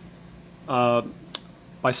guys by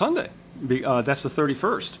Sunday. That's the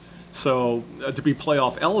 31st. So to be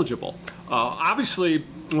playoff eligible. Obviously,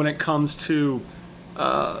 when it comes to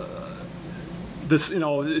this,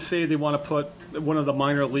 say they want to put one of the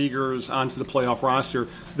minor leaguers onto the playoff roster,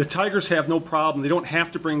 the Tigers have no problem. They don't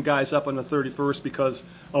have to bring guys up on the 31st because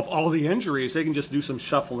of all the injuries. They can just do some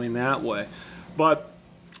shuffling that way. But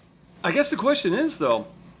I guess the question is, though,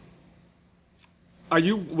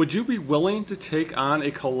 would you be willing to take on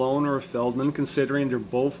a Colon or a Feldman, considering they're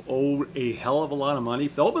both owed a hell of a lot of money?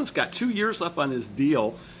 Feldman's got 2 years left on his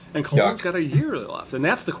deal, and Colon's got a year left, and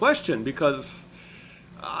that's the question because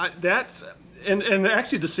and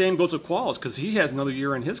actually the same goes with Qualls because he has another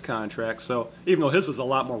year in his contract. So even though his is a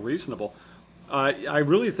lot more reasonable, I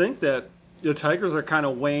really think that the Tigers are kind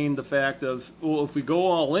of weighing the fact of, well, if we go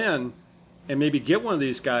all in and maybe get one of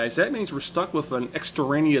these guys, that means we're stuck with an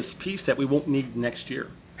extraneous piece that we won't need next year.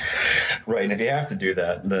 Right, and if you have to do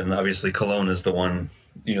that, then obviously Colon is the one.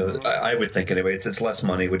 I would think anyway. It's less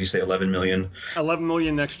money. Would you say $11 million? $11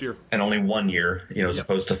 million next year, and only 1 year. As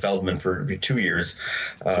opposed to Feldman for 2 years.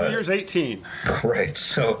 2 years, 18. Right.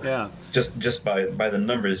 So just by the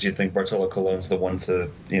numbers, you'd think Bartolo Colon's the one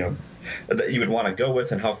to that you would want to go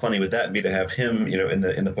with, and how funny would that be to have him in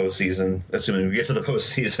the postseason, assuming we get to the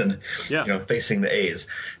postseason, facing the A's.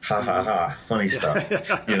 Ha ha ha, funny stuff.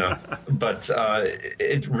 But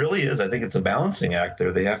it really is. I think it's a balancing act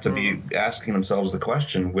there. They have to be asking themselves the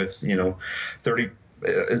question with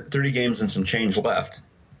 30 games and some change left.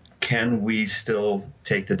 Can we still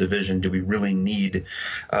take the division? Do we really need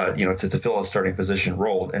to fill a starting position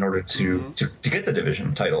role in order to get the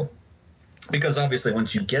division title? Because obviously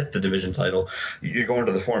once you get the division title, you're going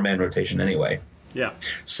to the 4-man rotation anyway. Yeah.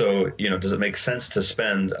 So, does it make sense to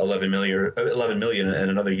spend $11 million in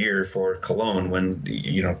another year for Cologne when,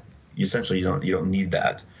 essentially you don't need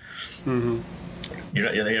that? Mm-hmm. You're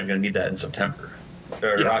not going to need that in September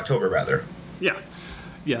or Yeah. October rather. Yeah.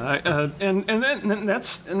 Yeah, but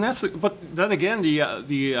then again,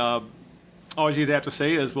 the all you'd have to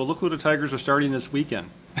say is, well, look who the Tigers are starting this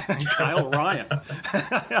weekend, Kyle Ryan, and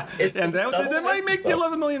that might make the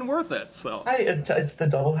 $11 million worth it. So it's the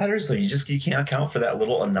doubleheaders though. You can't account for that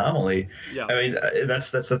little anomaly. Yeah. I mean,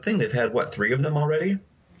 that's the thing. They've had 3 of them already.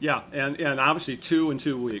 Yeah, and obviously 2 in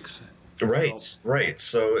 2 weeks. Right, So. right.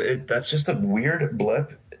 So that's just a weird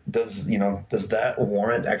blip. Does that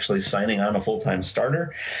warrant actually signing on a full-time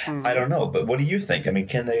starter? Mm-hmm. I don't know, but what do you think? I mean,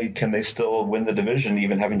 can they still win the division,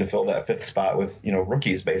 even having to fill that 5th spot with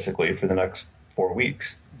rookies basically for the next 4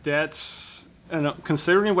 weeks?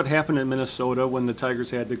 Considering what happened in Minnesota when the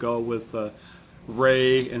Tigers had to go with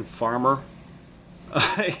Ray and Farmer,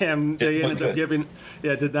 and they ended up giving.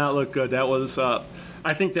 Yeah, it did not look good. That was.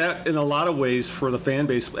 I think that in a lot of ways for the fan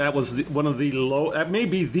base, that was one of the low. That may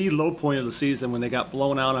be the low point of the season when they got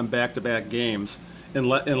blown out on back-to-back games in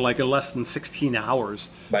less than 16 hours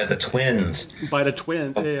by the Twins. By the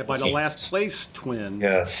Twins, by the last place Twins.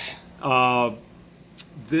 Yes.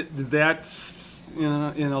 That's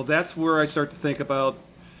that's where I start to think about.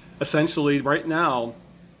 Essentially, right now,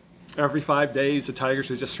 every 5 days the Tigers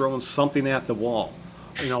are just throwing something at the wall.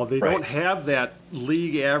 They don't have that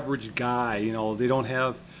league average guy. They don't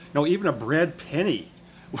have, even a Brad Penny.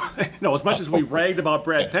 As much as we ragged about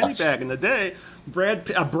Brad Penny back in the day,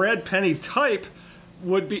 a Brad Penny type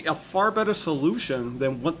would be a far better solution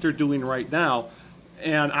than what they're doing right now.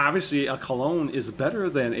 And obviously, a Cologne is better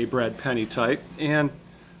than a Brad Penny type. And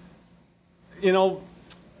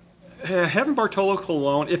having Bartolo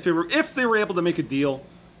Colon, if they were able to make a deal,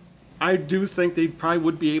 I do think they probably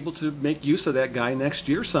would be able to make use of that guy next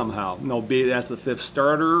year somehow. Be it as the 5th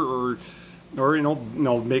starter or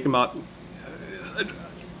make him out,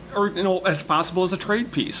 or as possible as a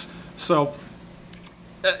trade piece. So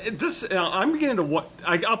I'm beginning to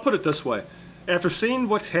I'll put it this way: after seeing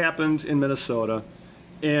what happened in Minnesota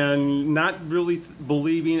and not really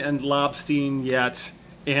believing in Lobstein yet,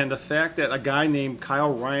 and the fact that a guy named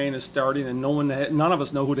Kyle Ryan is starting and none of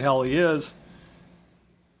us know who the hell he is.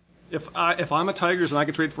 If I'm a Tigers and I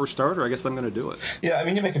could trade for a starter, I guess I'm going to do it. Yeah, I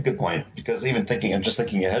mean, you make a good point because even thinking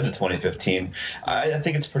ahead to 2015, I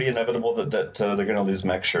think it's pretty inevitable that they're going to lose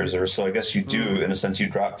Max Scherzer. So I guess you do, in a sense, you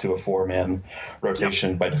drop to a 4-man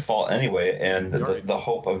rotation by default anyway, and the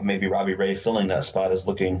hope of maybe Robbie Ray filling that spot is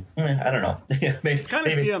looking, I don't know. It's kind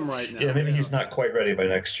of dim right now. Yeah, maybe he's not quite ready by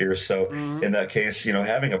next year. So in that case,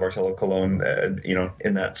 having a Bartolo Colon,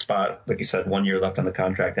 in that spot, like you said, 1 year left on the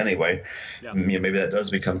contract anyway, maybe that does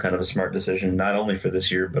become kind of a smart decision, not only for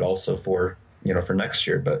this year but also for next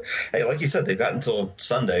year. But hey, like you said, they've got until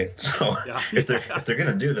Sunday, so if they're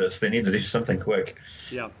going to do this, they need to do something quick.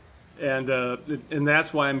 Yeah, and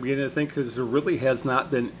that's why I'm beginning to think, because there really has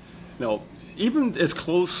not been, even as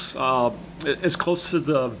close to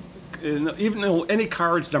the, even though any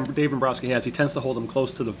cards Dave Dombrowski has, he tends to hold them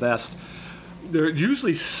close to the vest. There's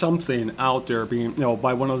usually something out there being,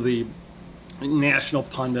 by one of the national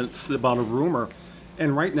pundits about a rumor.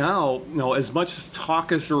 And right now, as much as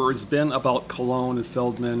talk as there has been about Cologne and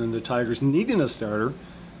Feldman and the Tigers needing a starter,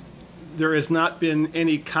 there has not been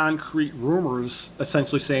any concrete rumors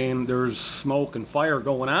essentially saying there's smoke and fire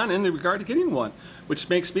going on in regard to getting one, which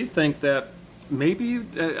makes me think that maybe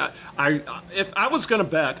if I was going to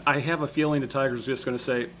bet, I have a feeling the Tigers are just going to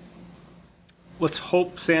say, let's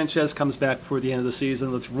hope Sanchez comes back before the end of the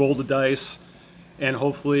season. Let's roll the dice, and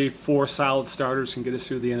hopefully 4 solid starters can get us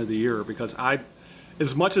through the end of the year, because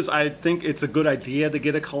as much as I think it's a good idea to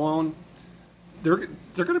get a Cologne, they're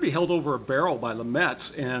going to be held over a barrel by the Mets,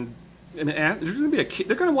 and they're going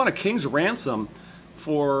to want a king's ransom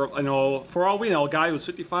for all we know, a guy who's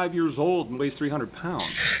 55 years old and weighs 300 pounds.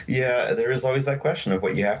 Yeah, there is always that question of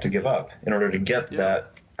what you have to give up in order to get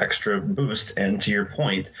that extra boost. And to your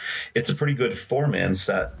point, it's a pretty good 4-man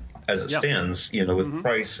set as it stands. With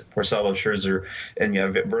Price, Porcello, Scherzer, and you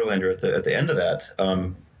have Verlander at the end of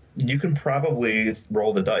that. You can probably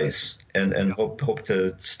roll the dice and hope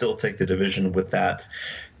to still take the division with that,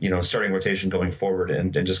 starting rotation going forward,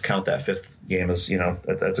 and just count that 5th game as,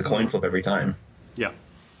 that's a coin flip every time. Yeah.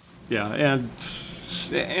 Yeah.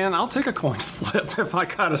 And I'll take a coin flip if I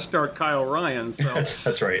got to start Kyle Ryan. So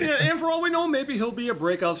that's right. And for all we know, maybe he'll be a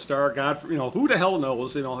breakout star. God, who the hell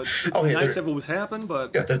knows? It'd be nice if it was happened,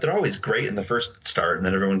 but they're always great in the first start, and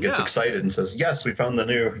then everyone gets excited and says, "Yes, we found the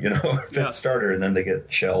new, 5th starter," and then they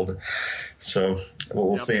get shelled. So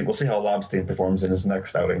we'll see. We'll see how Lobstein performs in his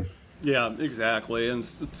next outing. Yeah, exactly. And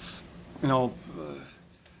it's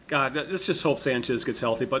God, let's just hope Sanchez gets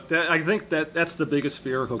healthy. But I think that's the biggest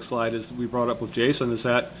fear, Hookslide, as we brought up with Jason, is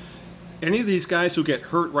that any of these guys who get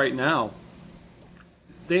hurt right now,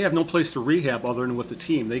 they have no place to rehab other than with the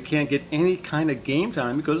team. They can't get any kind of game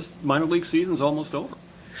time because minor league season's almost over.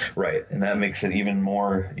 Right, and that makes it even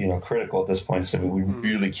more, critical at this point. So we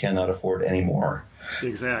really cannot afford any more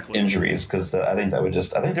injuries because I think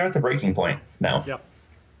they're at the breaking point now. Yeah,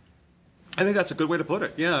 I think that's a good way to put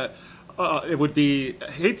it. Yeah, it would be.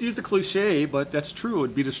 I hate to use the cliche, but that's true. It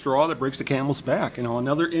would be the straw that breaks the camel's back.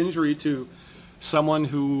 Another injury to someone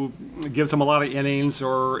who gives them a lot of innings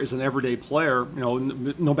or is an everyday player.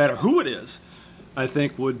 No matter who it is, I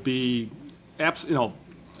think would be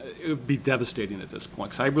it would be devastating at this point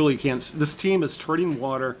because I really can't. This team is treading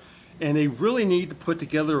water, and they really need to put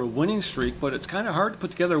together a winning streak. But it's kind of hard to put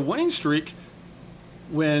together a winning streak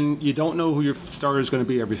when you don't know who your starter is going to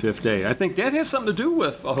be every fifth day. I think that has something to do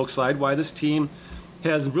with a Hookslide, why this team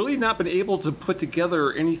has really not been able to put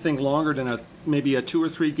together anything longer than maybe a 2 or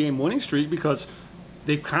 3 game winning streak because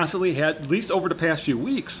they've constantly had, at least over the past few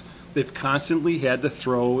weeks, they've constantly had to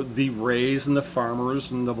throw the Rays and the Farmers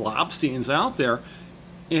and the Lobsteins out there.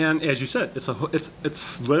 And as you said,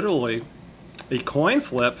 it's literally a coin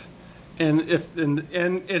flip. And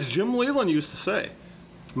as Jim Leyland used to say,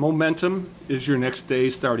 momentum is your next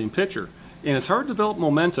day's starting pitcher. And it's hard to develop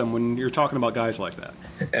momentum when you're talking about guys like that.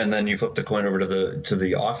 And then you flip the coin over to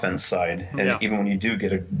the offense side, and even when you do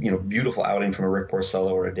get a beautiful outing from a Rick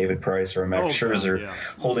Porcello or a David Price or a Max Scherzer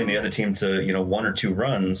holding the other team to 1 or 2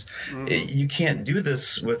 runs, you can't do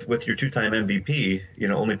this with your 2-time MVP,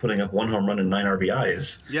 only putting up 1 home run and 9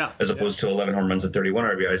 RBIs, as opposed to 11 home runs and 31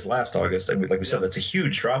 RBIs last August. And like we said, that's a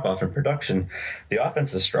huge drop off in production. The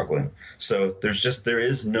offense is struggling, so there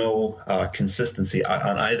is no consistency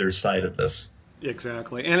on either side of this.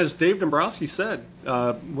 Exactly. And as Dave Dombrowski said,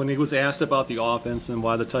 when he was asked about the offense and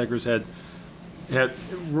why the Tigers had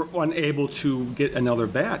unable to get another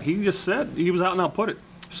bat, he just said, he was out and out put it,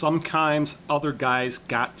 sometimes other guys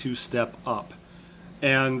got to step up.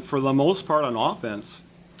 And for the most part on offense,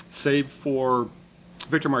 save for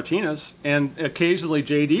Victor Martinez and occasionally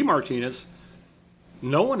J.D. Martinez,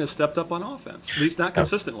 no one has stepped up on offense, at least not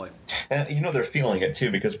consistently. And they're feeling it too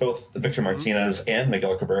because both Victor Martinez and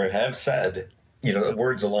Miguel Cabrera have said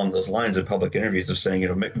words along those lines in public interviews of saying,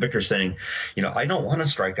 Victor saying, I don't want to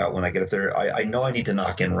strike out when I get up there. I know I need to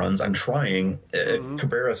knock in runs. I'm trying.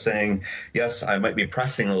 Cabrera saying, yes, I might be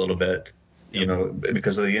pressing a little bit,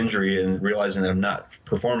 because of the injury and realizing that I'm not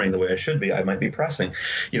performing the way I should be. I might be pressing.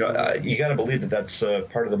 You got to believe that that's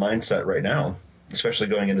part of the mindset right now, especially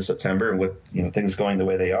going into September and with, things going the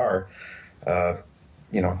way they are. I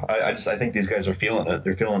think these guys are feeling it.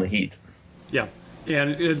 They're feeling the heat. Yeah.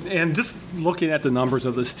 And just looking at the numbers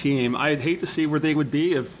of this team, I'd hate to see where they would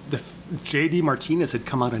be if J.D. Martinez had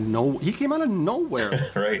come out of nowhere. He came out of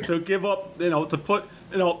nowhere right. To give up, to put,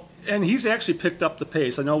 and he's actually picked up the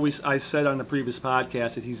pace. I know I said on the previous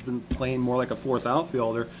podcast that he's been playing more like a fourth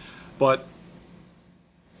outfielder, but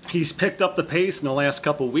he's picked up the pace in the last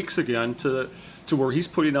couple of weeks again to where he's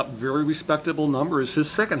putting up very respectable numbers.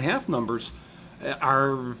 His second half numbers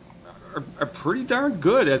are pretty darn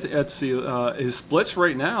good at his splits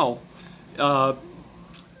right now. I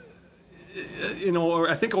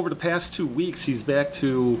think over the past 2 weeks he's back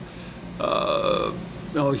to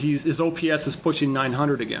his OPS is pushing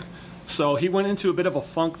 900 again. So he went into a bit of a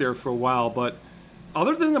funk there for a while. But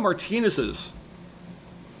other than the Martinez's,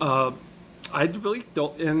 I really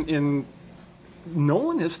don't. And no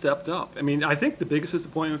one has stepped up. I mean, I think the biggest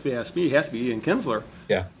disappointment, if you ask me, has to be Ian Kinsler.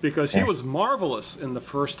 Yeah. Because he was marvelous in the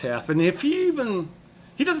first half, and if you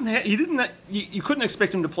couldn't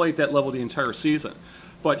expect him to play at that level the entire season,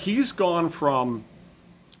 but he's gone from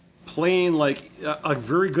playing like a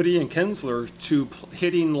very good Ian Kinsler to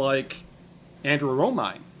hitting like Andrew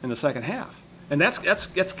Romine in the second half, and that's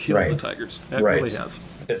killed the Tigers. That really has.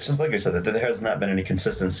 It's just like I said, that there has not been any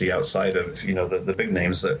consistency outside of the big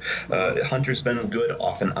names. Hunter's been good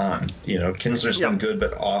off and on. Kinsler's been good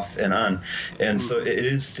but off and on, and so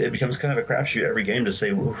it becomes kind of a crapshoot every game to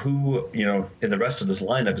say who in the rest of this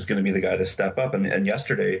lineup is going to be the guy to step up. And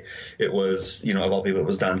yesterday it was of all people it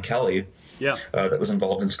was Don Kelly. That was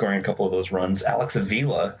involved in scoring a couple of those runs. Alex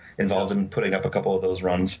Avila involved in putting up a couple of those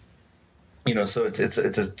runs. So it's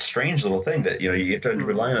a strange little thing that you have to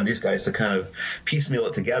rely on these guys to kind of piecemeal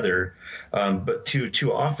it together, but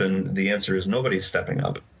too often the answer is nobody's stepping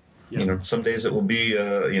up. Some days it will be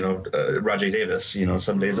Rajay Davis.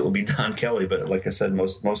 Some days it will be Don Kelly. But like I said,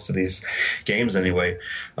 most of these games anyway.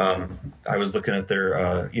 I was looking at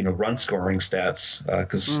their run scoring stats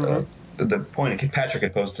because the point Patrick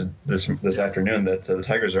had posted this afternoon that the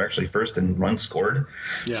Tigers are actually first in runs scored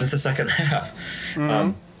since the second half.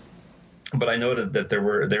 But I noted that they're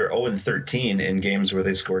 0-13 in games where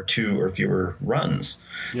they score 2 or fewer runs.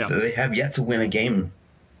 Yeah. They have yet to win a game,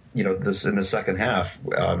 this in the second half,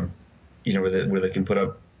 where they can put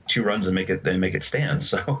up 2 runs and make it stand.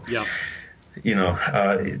 So, you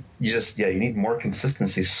need more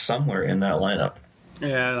consistency somewhere in that lineup.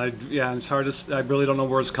 Yeah, it's hard to. I really don't know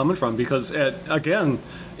where it's coming from because, again,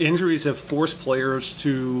 injuries have forced players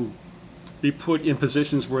to be put in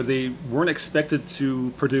positions where they weren't expected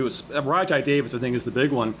to produce. Rajai Davis, I think, is the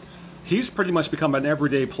big one. He's pretty much become an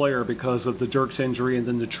everyday player because of the Dirks injury and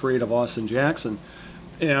then the trade of Austin Jackson.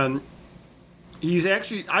 And he's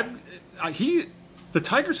actually, the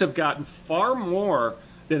Tigers have gotten far more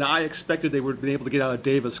than I expected they would have been able to get out of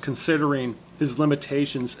Davis, considering his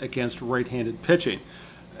limitations against right-handed pitching.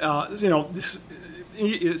 But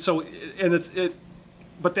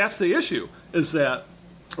that's the issue, is that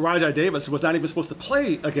Rajai Davis was not even supposed to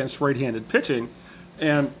play against right-handed pitching,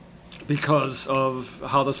 and because of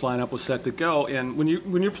how this lineup was set to go. And when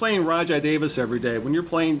you're playing Rajai Davis every day, when you're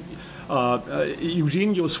playing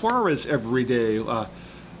Eugenio Suarez every day,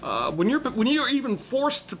 when you're even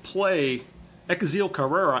forced to play Exil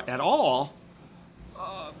Carrera at all,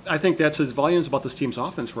 I think that says volumes about this team's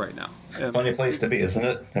offense right now. Funny place to be, isn't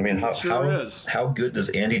it? I mean, how good does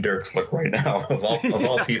Andy Dirks look right now of all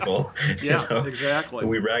people? Exactly.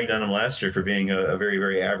 We ragged on him last year for being a very,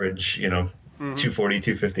 very average, 240,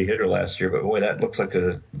 250 hitter last year, but boy, that looks like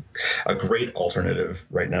a great alternative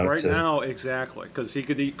right now. Right now, exactly, because he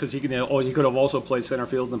could have also played center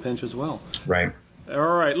field in the pinch as well. Right. All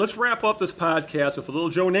right, let's wrap up this podcast with a little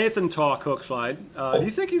Joe Nathan talk, Hookslide. Do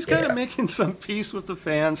you think he's kind of making some peace with the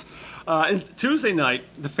fans? And Tuesday night,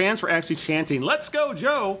 the fans were actually chanting, "Let's go,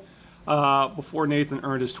 Joe," before Nathan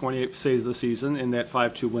earned his 28th save of the season in that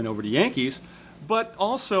 5-2 win over the Yankees. But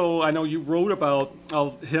also, I know you wrote about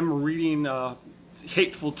him reading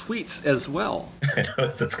hateful tweets as well. I know,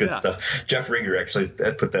 that's good stuff. Jeff Rigger actually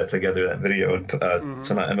put that together, that video, and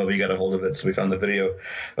somehow MLB got a hold of it, so we found the video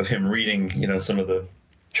of him reading, some of the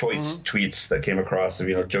choice tweets that came across of,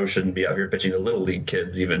 Joe shouldn't be out here pitching to little league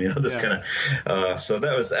kids even, this kind of, so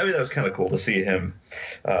that was kind of cool to see him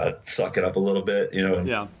suck it up a little bit,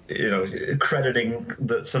 crediting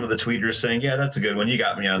some of the tweeters saying, yeah, that's a good one. You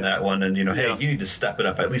got me on that one. And, hey, you need to step it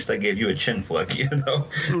up. At least I gave you a chin flick,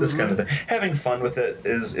 this kind of thing. Having fun with it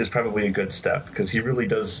is probably a good step because he really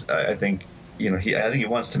does, I think, I think he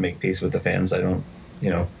wants to make peace with the fans. I don't,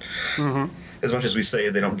 as much as we say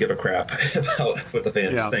they don't give a crap about what the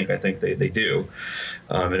fans think, I think they do.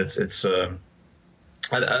 And it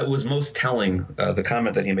was most telling, the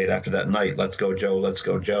comment that he made after that night, "Let's go, Joe, let's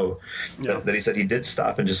go, Joe," that he said he did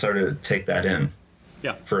stop and just started to take that in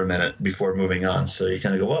for a minute before moving on. So you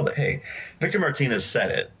kind of go, well, but hey, Victor Martinez said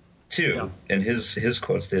it too in his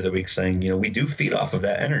quotes the other week saying, we do feed off of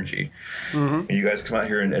that energy. And you guys come out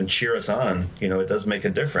here and cheer us on. It does make a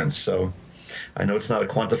difference. So I know it's not a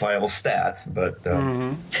quantifiable stat, but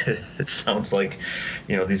it sounds like,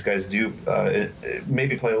 these guys do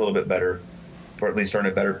maybe play a little bit better, or at least are in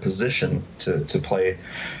a better position to play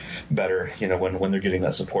better, when they're getting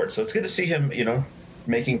that support. So it's good to see him,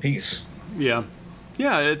 making peace. Yeah.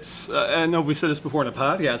 Yeah, it's I know we said this before in a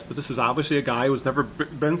podcast, but this is obviously a guy who's never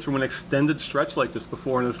been through an extended stretch like this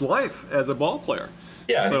before in his life as a ball player.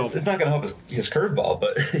 Yeah, so, it's not going to help his curveball,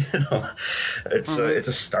 but it's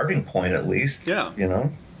a starting point at least. Yeah,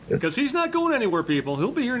 because he's not going anywhere, people.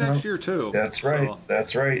 He'll be here next year too. That's right. So,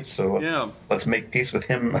 that's right. So let's make peace with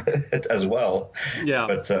him as well. Yeah.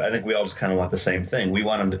 But I think we all just kind of want the same thing. We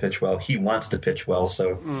want him to pitch well. He wants to pitch well.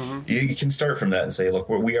 So you can start from that and say, look,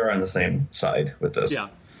 we are on the same side with this.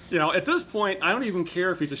 Yeah. At this point, I don't even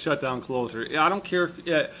care if he's a shutdown closer. I don't care if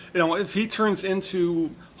if he turns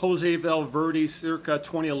into Jose Valverde circa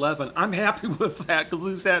 2011. I'm happy with that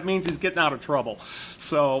because that means he's getting out of trouble.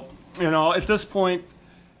 So at this point,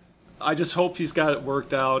 I just hope he's got it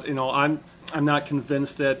worked out. I'm not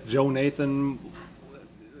convinced that Joe Nathan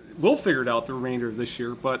will figure it out the remainder of this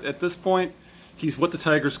year. But at this point, he's what the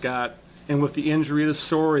Tigers got, and with the injury to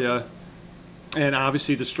Soria. And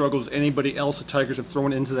obviously the struggles anybody else the Tigers have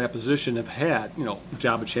thrown into that position have had,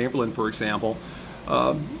 Jabba Chamberlain, for example,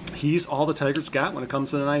 he's all the Tigers got when it comes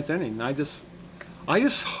to the ninth inning. And I just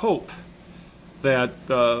hope that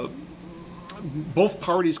both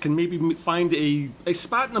parties can maybe find a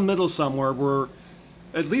spot in the middle somewhere where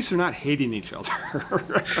at least they're not hating each other.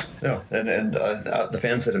 No, and the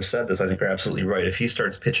fans that have said this, I think, are absolutely right. If he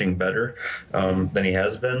starts pitching better than he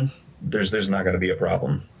has been, there's not going to be a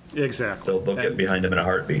problem. Exactly. They'll get behind him in a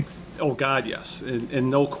heartbeat. Oh, God, yes, and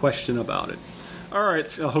no question about it. All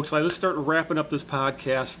right, so Hoaxley, let's start wrapping up this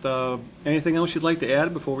podcast. Anything else you'd like to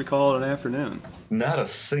add before we call it an afternoon? Not a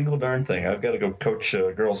single darn thing. I've got to go coach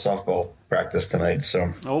girls softball practice tonight,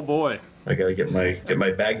 so Oh, boy. I got to get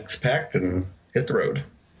my bags packed and hit the road.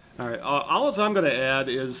 All right. All I'm going to add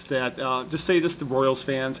is that, just say this to Royals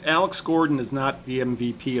fans, Alex Gordon is not the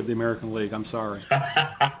MVP of the American League. I'm sorry.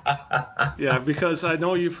 Yeah, because I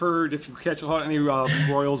know you've heard, if you catch any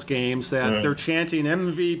Royals games, that they're chanting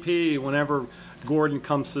MVP whenever Gordon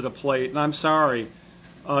comes to the plate. And I'm sorry.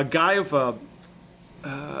 A guy of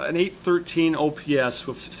an 813 OPS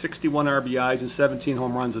with 61 RBIs and 17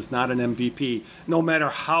 home runs is not an MVP, no matter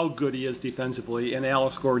how good he is defensively. And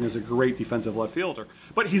Alex Gordon is a great defensive left fielder,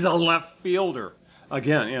 but he's a left fielder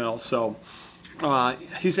again, so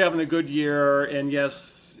he's having a good year. And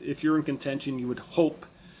yes, if you're in contention, you would hope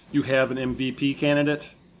you have an MVP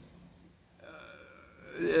candidate.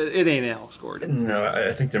 It ain't Alex Gordon. No,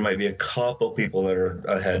 I think there might be a couple people that are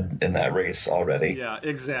ahead in that race already. Yeah,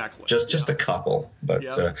 exactly. Just a couple. But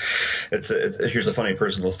it's here's a funny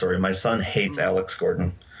personal story. My son hates Alex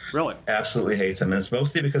Gordon. Really? Absolutely hates him, and it's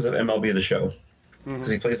mostly because of MLB The Show.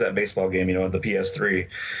 Because he plays that baseball game, on the PS3,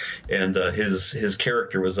 and his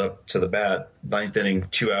character was up to the bat, 9th inning,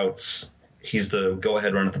 2 outs. He's the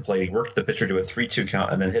go-ahead run at the plate. He worked the pitcher to a 3-2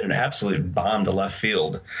 count and then hit an absolute bomb to left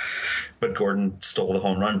field. But Gordon stole the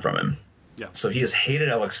home run from him. Yeah. So he has hated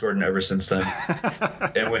Alex Gordon ever since then.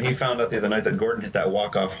 And when he found out the other night that Gordon hit that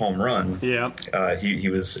walk-off home run, he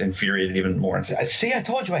was infuriated even more and said, "See, I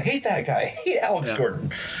told you I hate that guy. I hate Alex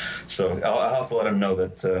Gordon." So I'll have to let him know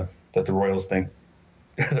that the Royals think,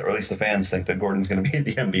 or at least the fans think, that Gordon's going to be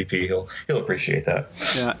the MVP. He'll appreciate that.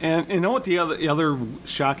 Yeah, and you know what the other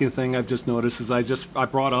shocking thing I've just noticed is I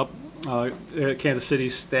brought up Kansas City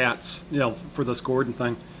stats, for this Gordon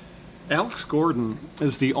thing. Alex Gordon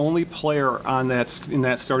is the only player in that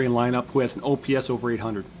starting lineup who has an OPS over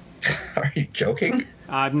 800. Are you joking?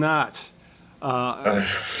 I'm not.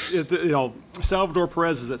 Salvador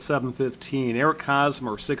Perez is at 715. Eric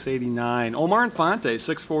Hosmer 689. Omar Infante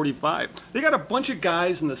 645. They got a bunch of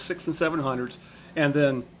guys in the 600s and 700s, and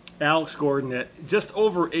then Alex Gordon at just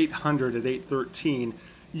over 800 at 813.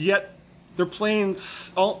 Yet they're playing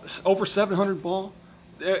over 700 ball.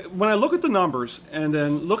 When I look at the numbers and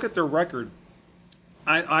then look at their record,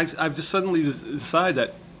 I've just suddenly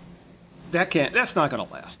decided that's not going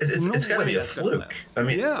to last. It's got to be a fluke. I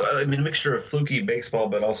mean, a mixture of fluky baseball,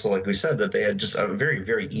 but also, like we said, that they had just a very,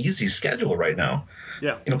 very easy schedule right now.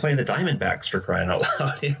 Yeah. Playing the Diamondbacks, for crying out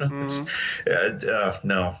loud.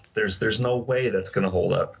 No, there's no way that's going to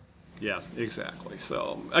hold up. Yeah, exactly.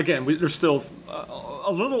 So, again, there's still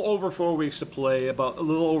a little over 4 weeks to play, about a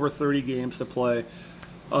little over 30 games to play.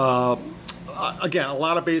 Again, a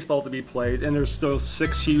lot of baseball to be played, and there's still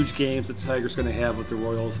 6 huge games that the Tigers are going to have with the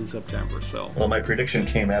Royals in September. So, well, my prediction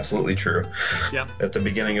came absolutely true. Yeah. At the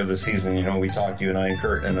beginning of the season, we talked, you and I and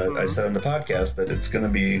Kurt, and I said on the podcast that it's going to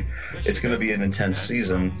be an intense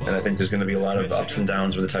season, and I think there's going to be a lot of ups and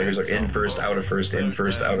downs where the Tigers are in first, out of first, in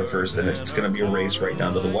first, out of first, and it's going to be a race right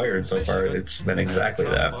down to the wire. And so far, it's been exactly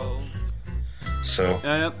that. So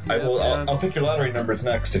I'll pick your lottery numbers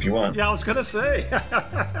next if you want. Yeah, I was gonna say.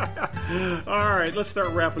 All right, let's start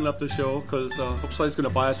wrapping up the show because Hopesley's going to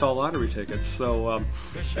buy us all lottery tickets. So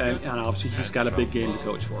and obviously he's got a big game to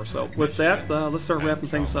coach for. So with that, let's start wrapping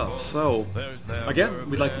things up. So again,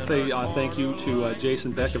 we'd like to say thank you to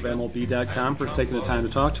Jason Beck of MLB.com for taking the time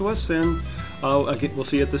to talk to us, and again, we'll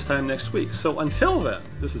see you at this time next week. So until then,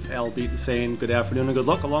 this is Al Beaton saying good afternoon and good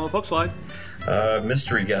luck along with Hopesley.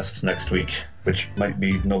 Mystery guest next week, which might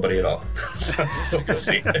be nobody at all. So we'll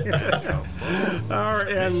see. All right,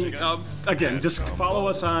 and again, just follow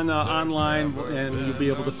us on online, and you'll be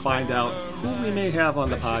able to find out who we may have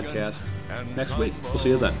on the podcast next week. We'll see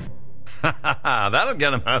you then. That'll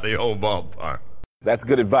get him out of the old ballpark. That's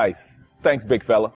good advice. Thanks, big fella.